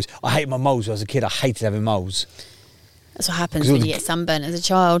my nose. I hated my moles when I was a kid. I hated having moles. That's what happens 'Cause all when the- you get sunburnt as a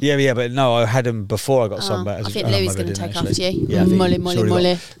child. Yeah, but no, I had them before I got sunburnt. I think no, Louis maybe I going to didn't, take actually. after you. Yeah, I think Molly, he's Molly, already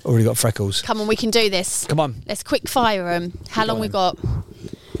Molly. already got freckles. Come on, we can do this. Come on. Let's quick fire them. How long on we then. got?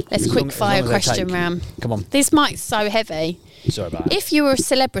 Let's As long- quick as fire long as they question take. round. Come on. This mic's so heavy. Sorry about that. If you were a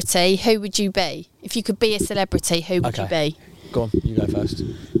celebrity, who would you be? If you could be a celebrity, who would you Okay. be? Go on, you go first.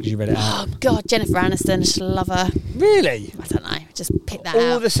 Because you read it out. Oh God, Jennifer Aniston. I just love her. Really? I don't know. Just pick that All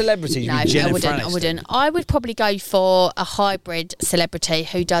out. the celebrities No, with Jennifer I wouldn't. Aniston? I wouldn't. I would probably go for a hybrid celebrity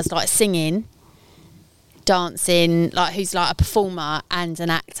who does like singing, dancing, like who's like a performer and an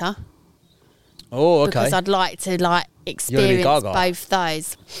actor. Oh, okay. Because I'd like to like experience Gaga. both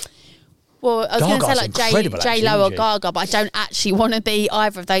those. Well, I was going to say Gaga's like incredible, J actually, Lo or isn't she? Gaga, but I don't actually want to be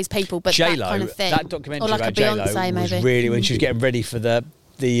either of those people. But J that Lo, kind of thing, that documentary or like about a J Lo Beyonce, was maybe. really when she was getting ready for the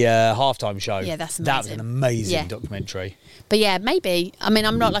halftime show. Yeah, that's That was an amazing Yeah. documentary. But yeah, maybe. I mean,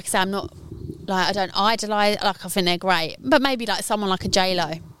 I'm not like I say, I'm not like I don't idolise. Like I think they're great, but maybe like someone like a J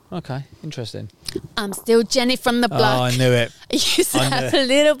Lo. Okay, interesting. I'm still Jenny from the block. Oh, I knew it. I used to I knew have it. a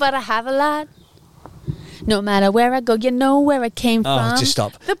little, but I have a lot. No matter where I go, you know where I came Oh, from. just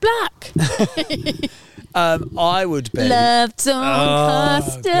stop. The block. I would be. Love don't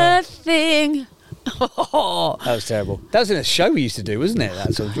cost God. a thing. Oh, That was terrible. That was in a show we used to do, wasn't it?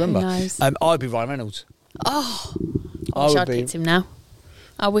 That song. Do you remember? knows? I'd be Ryan Reynolds. I I wish would I'd be. picked him now.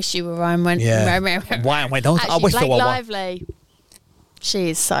 I wish you were Ryan Reynolds. Yeah. Ryan Reynolds. I Actually, wish there Blake were one. Lively. She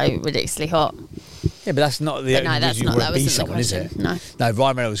is so ridiculously hot. Yeah, but that's not the But no, only that's reason not- you that want to be wasn't the someone, is question. it? No. No,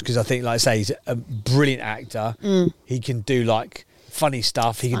 Ryan Reynolds, because I think, like I say, he's a brilliant actor. He can do like funny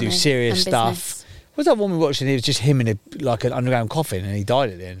stuff. He can do Funny serious and stuff. business. What's that one we watched? And it was just him in an underground coffin, and he died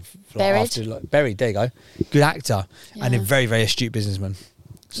at the end. Buried? Buried. There you go. Good actor and a Yeah. very, very astute businessman.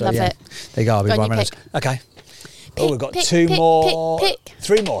 So Love yeah, it. there you go. I'll be Go on, Ryan you Reynolds. Okay. Oh, we've got pick, two pick, more. pick.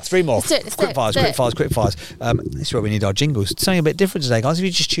 Three more. Let's do it, let's do quick it, fires, let's do quick fires. This is where we need our jingles. Something a bit different today, guys. If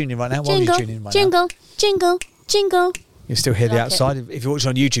you're just tuning in right now, why are you Jingle, tuning in right now? jingle, jingle, jingle. You still hear the Like it. outside. If you're watching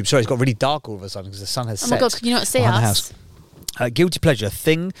on YouTube, sorry, it's got really dark all of a sudden because the sun has Oh set. my God, can you not see behind the us? house. Guilty pleasure,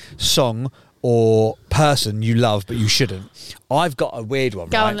 thing, song, or person you love but you shouldn't. I've got a weird one,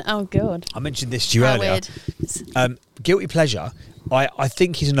 Go right? on. Oh God. I mentioned this to you How earlier. weird. Guilty pleasure. I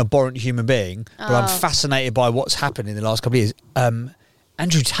think he's an abhorrent human being, but I'm Oh. fascinated by what's happened in the last couple of years.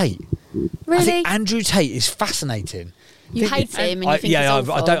 Andrew Tate. I Really? think Andrew Tate is fascinating. You hate him and you think yeah, he's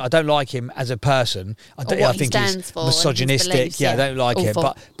I awful? don't like him as a person. I Or what he think stands he's for and his misogynistic. beliefs, Yeah, I yeah. don't like Awful.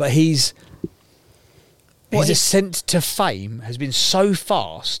 it. But his What he- ascent to fame has been so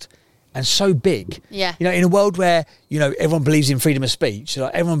fast and so big. Yeah. You know, in a world where, everyone believes in freedom of speech,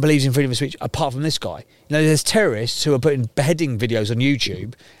 like everyone believes in freedom of speech apart from this guy. There's terrorists who are putting beheading videos on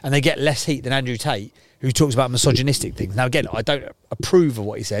YouTube and they get less heat than Andrew Tate, who talks about misogynistic things. Now, again, I don't approve of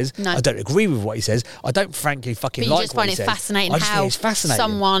what he says. No. I don't agree with what he says. I don't frankly fucking But you like just what find he it says. fascinating I just how think it's fascinating.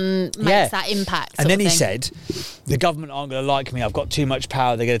 someone makes Yeah. that impact. And sort then of he thing. said, the government aren't going to like me. I've got too much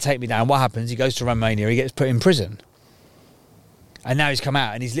power. They're going to take me down. What happens? He goes to Romania. He gets put in prison. And now he's come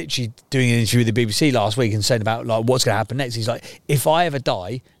out and he's literally doing an interview with the BBC last week and saying about like what's going to happen next. He's like, if I ever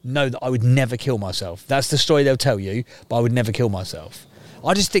die, know that I would never kill myself. That's the story they'll tell you, but I would never kill myself.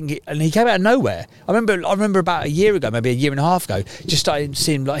 I just think, and he came out of nowhere. I remember about a year ago, maybe a year and a half ago, just started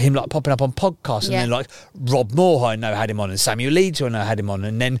seeing him popping up on podcasts, and Yeah. then like Rob Moore, who I know had him on, and Samuel Leeds, who I know had him on,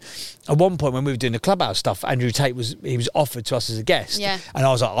 and then at one point when we were doing the Clubhouse stuff, Andrew Tate was offered to us as a guest, Yeah. and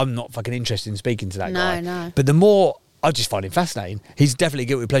I was like, I'm not fucking interested in speaking to that guy. No. But the more I just find him fascinating. He's definitely a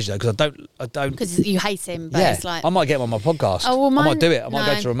guilty pleasure though, because I don't. Because you hate him, but Yeah, it's like I might get him on my podcast. Oh, well, I might mine- do it. I might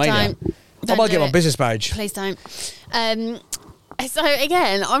no, go to Romania. don't I might do get my it. business marriage. please don't. So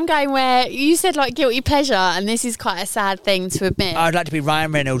again, I'm going where you said like guilty pleasure, and this is quite a sad thing to admit. I'd like to be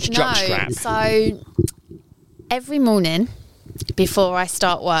Ryan Reynolds' jockstrap. So every morning before I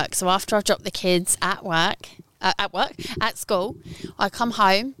start work, so after I've dropped the kids at school, I come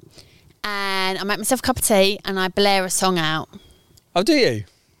home and I make myself a cup of tea and I blare a song out Oh, do you?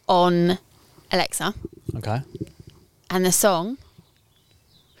 on Alexa, Okay. and the song,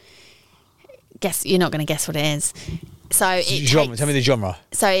 you're not going to guess what it is. So Genre. Tell me the genre.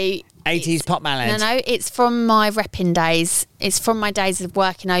 So 80s pop ballad. No, it's from my repping days. It's from my days of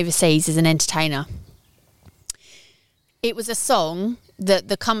working overseas as an entertainer. It was a song that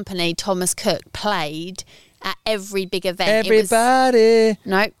the company Thomas Cook played at every big event. Everybody.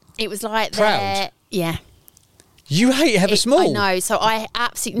 It was like Proud? Yeah. You hate Heather Small. I know. So I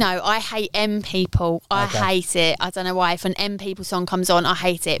absolutely I hate M People. I Okay. hate it. I don't know why. If an M People song comes on, I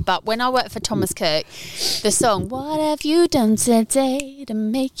hate it. But when I worked for Thomas Cook, the song "What Have You Done Today to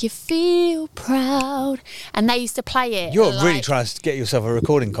Make You Feel Proud," and they used to play it. You're like- really trying to get yourself a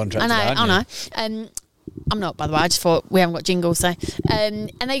recording contract. I know. today, aren't you? I'm not, by the way. I just thought we haven't got jingles, so.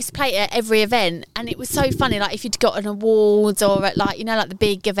 And they used to play it at every event, and it was so funny. Like if you'd got an award or at like like the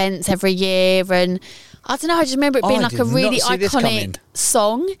big events every year, and I don't know. I just remember it being like a really iconic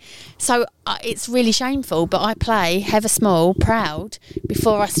song. So it's really shameful, but I play Heather Small, Proud,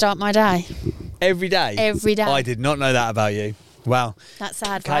 before I start my day. Every day. Every day. I did not know that about you. Wow. That's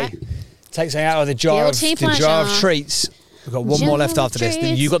sad, Okay. right? Take something out of the jar of pleasure. treats. We've got one more left after this.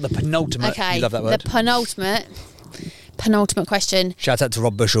 Then you got the penultimate. Okay. You love that word. The penultimate question. Shout out to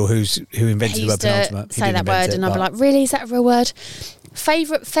Rob Bushell, who invented He the word used to penultimate. say that word, and I'd be like, really? Is that a real word?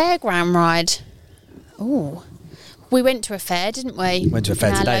 Favourite fairground ride? Oh, we went to a fair, didn't we? Went to a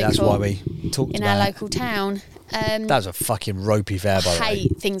fair today. That's why we talked in about our it. local town. That was a fucking ropey fair, by the way.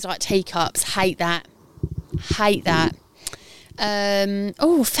 Hate things like teacups. Hate that.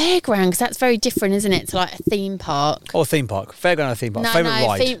 Fairground, because that's very different, isn't it, to like a theme park? Or a theme park. Fairground or a theme park. Favourite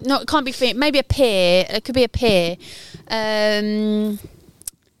ride? It can't be theme. Maybe a pier. It could be a pier. Do you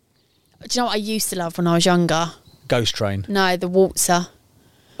know what I used to love when I was younger? Ghost train. No, the waltzer.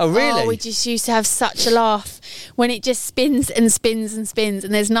 Oh, really? Oh, we just used to have such a laugh when it just spins and spins and spins,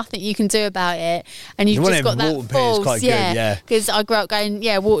 and there's nothing you can do about it. And you've just got that Walton Pier is quite good, yeah. Because I grew up going,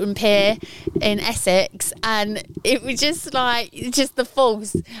 Walton Pier in Essex, and it was just like the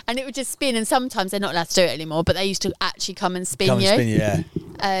falls, and it would just spin. And sometimes they're not allowed to do it anymore, but they used to actually come and spin you. Yeah.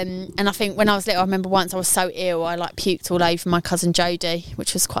 And I think when I was little, I remember once I was so ill, I like puked all over my cousin Jodie,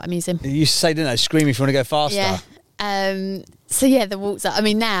 which was quite amusing. You used to say, didn't they? Scream if you want to go faster. Yeah. So yeah, the waltzer. I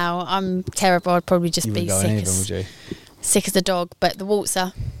mean, now I'm terrible. I'd probably just be sick as a dog. But the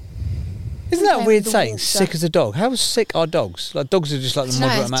waltzer. Isn't that a weird the saying? waltzer. Sick as a dog. How sick are dogs? Like dogs are just like the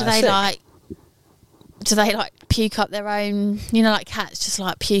moderate amount of sick. Do they like puke up their own? Like cats just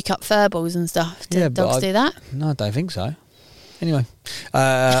like puke up fur balls and stuff. Do dogs do that? No, I don't think so. Anyway,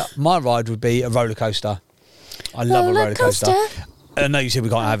 my ride would be a roller coaster. I love a roller coaster. I know you said we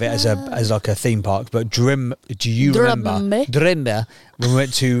can't have it as like a theme park, but do you remember when we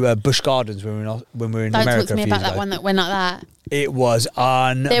went to Busch Gardens when we were in Don't America? Talk to me about that one that went like that. It was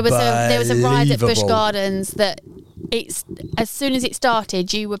unbelievable. There was a ride at Busch Gardens that as soon as it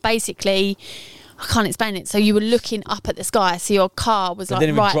started, you were basically, I can't explain it. So you were looking up at the sky, so your car was but like then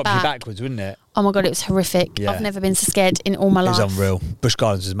it would right drop back. you backwards, wouldn't it? Oh my god, it was horrific. Yeah. I've never been so scared in all my life. It was unreal. Busch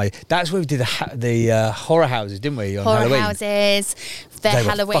Gardens was amazing. That's where we did the horror houses, didn't we? On Halloween. Houses. They're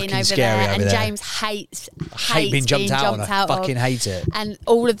Halloween over there, and James hates being jumped out on. I fucking hate it. And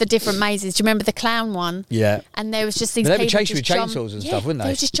all of the different mazes. Do you remember the clown one? Yeah. And there was just these they people would chase you with just chainsaws and stuff, wouldn't they?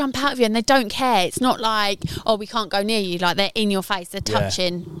 They would just jump out of you, and they don't care. It's not like, oh, we can't go near you. Like they're in your face. They're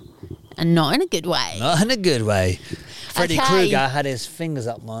touching, and not in a good way. Not in a good way. Freddy Okay. Krueger had his fingers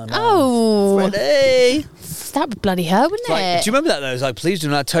up my nose. Oh, Freddy! that would bloody hurt, wouldn't Like, it? do you remember that though? It was like, please do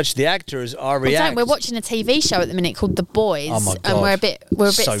not touch the actor as our react. We're watching a TV show at the minute called The Boys, Oh my and God. we're a bit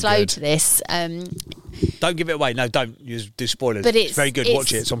So slow good. to this. Don't give it away. No, don't. You do spoilers. But it's very good.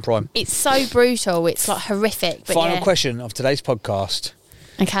 Watch it. It's on Prime. It's so brutal. It's like horrific. But Final yeah. question of today's podcast.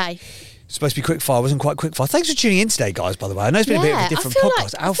 Okay. It's supposed to be quick fire. Wasn't quite quick fire. Thanks for tuning in today, guys. By the way, I know it's been a bit of a Yeah, different I feel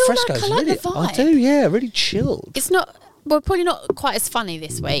podcast. like- Al I feel Fresco's like I like really. the I vibe. do. Yeah, really chilled. It's not. We're probably not quite as funny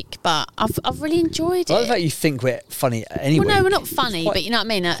this week, but I've really enjoyed I it. love that you think we're funny anyway. Well, no, we're not funny, but you know what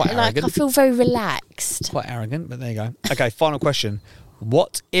I mean. quite Like arrogant. I feel very relaxed. Quite arrogant, but there you go. Okay, final question.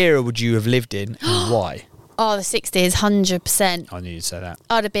 What era would you have lived in and why? Oh, the 60s, 100%. I knew you'd say that.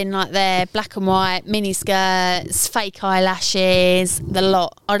 I'd have been like there, black and white, mini skirts, fake eyelashes, the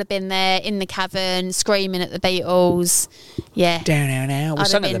lot. I'd have been there in the cavern, screaming at the Beatles. Yeah. Down, now. We I'd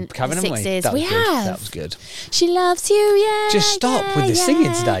sang have at the been cavern, the haven't we? 60s. That was We good. have. That was good. She loves you, yeah. Just stop yeah, with the yeah.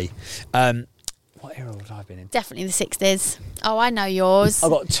 singing today. What era would I have been in? Definitely the 60s. Oh, I know yours. I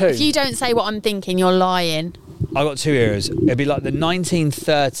got two. If you don't say what I'm thinking, you're lying. I got two eras. It'd be like the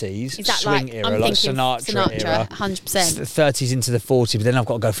 1930s Is that swing like, era, I'm like thinking Sinatra era. 100%. The 30s into the 40s, but then I've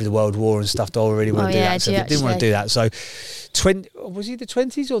got to go through the World War and stuff. Do I really want to do yeah, that? So do I you didn't want to actually? do that. So, was he the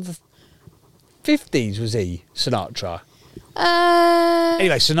 20s or the 50s? Was he Sinatra?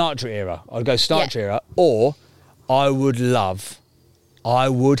 Anyway, Sinatra era. I'd go Sinatra era, or I would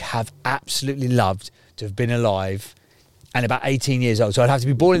have absolutely loved to have been alive and about 18 years old. So I'd have to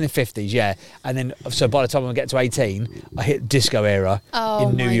be born in the 50s, yeah. And then, so by the time I get to 18, I hit disco era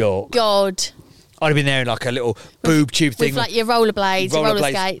in New York. God. I'd have been there in like a little boob tube thing. With like your rollerblades, your roller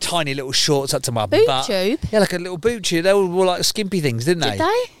skates. Tiny little shorts up to my Boob butt. tube? Yeah, like a little boot tube. They all were like skimpy things, didn't they? Did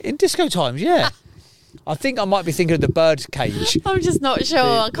they? In disco times, yeah. I think I might be thinking of the bird cage. I'm just not sure.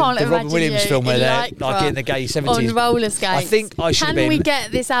 I can't the imagine Robin Williams you film where in they're Lycra like in the gay 70s. on roller skates. I think I should have been Can we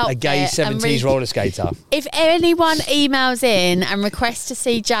get this out a gay 70s roller skater. If anyone emails in and requests to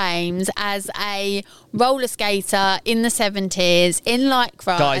see James as a roller skater in the 70s in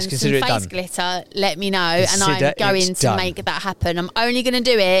Lycra Guys, and consider some it face done. glitter, let me know, and I'm Consider going it to done. make that happen. I'm only going to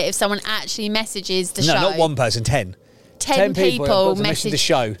do it if someone actually messages the No, show. not one person, 10. 10 people people have got to message the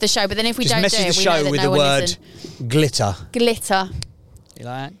show. The show, but then if we Just don't do message it, the we know show that with no the one word listened. glitter. Glitter. You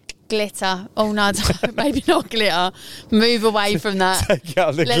like Glitter. Oh no, maybe not glitter. Move away from that. Take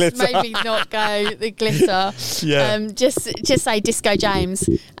out the Let's glitter. maybe not go the glitter. Yeah. Just say Disco James,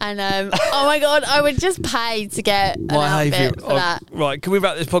 and oh my god, I would just pay to get an outfit for that. Right, can we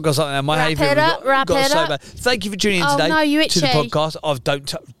wrap this podcast up now? My Wrap hay it fever up, wrap got it so up. bad. Thank you for tuning in Oh, today no, you to the itchy.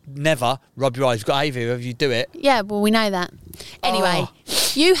 podcast. Never rub your eyes. You've got hay fever if you do it. Yeah, well, we know that. Anyway,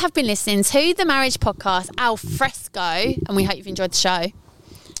 you have been listening to the Marriage Podcast Al Fresco, and we hope you've enjoyed the show.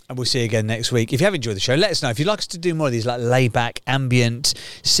 And we'll see you again next week. If you have enjoyed the show, let us know. If you'd like us to do more of these like laid-back, ambient,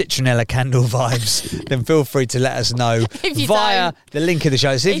 citronella candle vibes, then feel free to let us know If you via don't- the link in the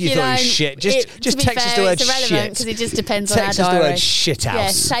show. So if you thought it was don't, shit, just to be text us fair, the word it's irrelevant shit. because it just depends Text on us our the diary. word shit Yeah,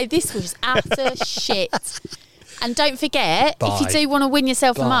 house. say this was utter shit. And don't forget, Bye. if you do want to win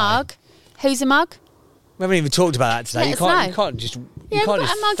yourself a Bye. mug, who's a mug? We haven't even talked about that today. Let You us can't, know. you can't just, Yeah, you we've can't got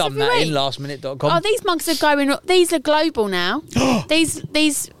just mugs thumb every that in week. lastminute.com. Oh, these mugs are going. These are global now. these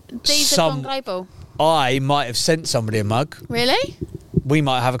have Some- gone global. I might have sent somebody a mug. Really? We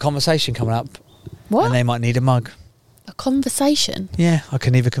might have a conversation coming up. What? And they might need a mug. A conversation? Yeah, I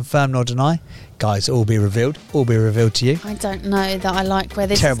can neither confirm nor deny. Guys, all be revealed. All be revealed to you. I don't know that I like where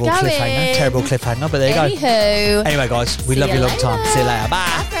this Terrible is going. cliffhanger. Terrible cliffhanger. But there you go. Anywho. Anyway, guys, we See love you you long time. later. See you later. Bye.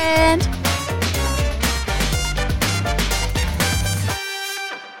 Bye, friend.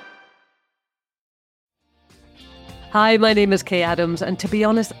 Hi, my name is Kay Adams, and to be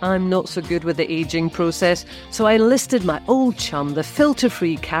honest, I'm not so good with the ageing process, so I enlisted my old chum, the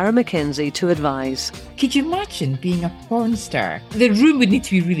filter-free Cara McKenzie, to advise. Could you imagine being a porn star? The room would need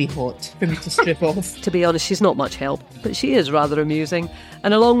to be really hot for me to strip off. To be honest, she's not much help, but she is rather amusing.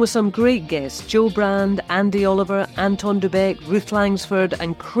 And along with some great guests, Joe Brand, Andy Oliver, Anton Dubek, Ruth Langsford,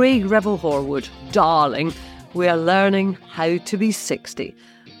 and Craig Revel-Horwood, darling, we are learning how to be 60.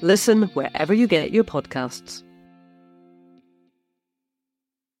 Listen wherever you get your podcasts.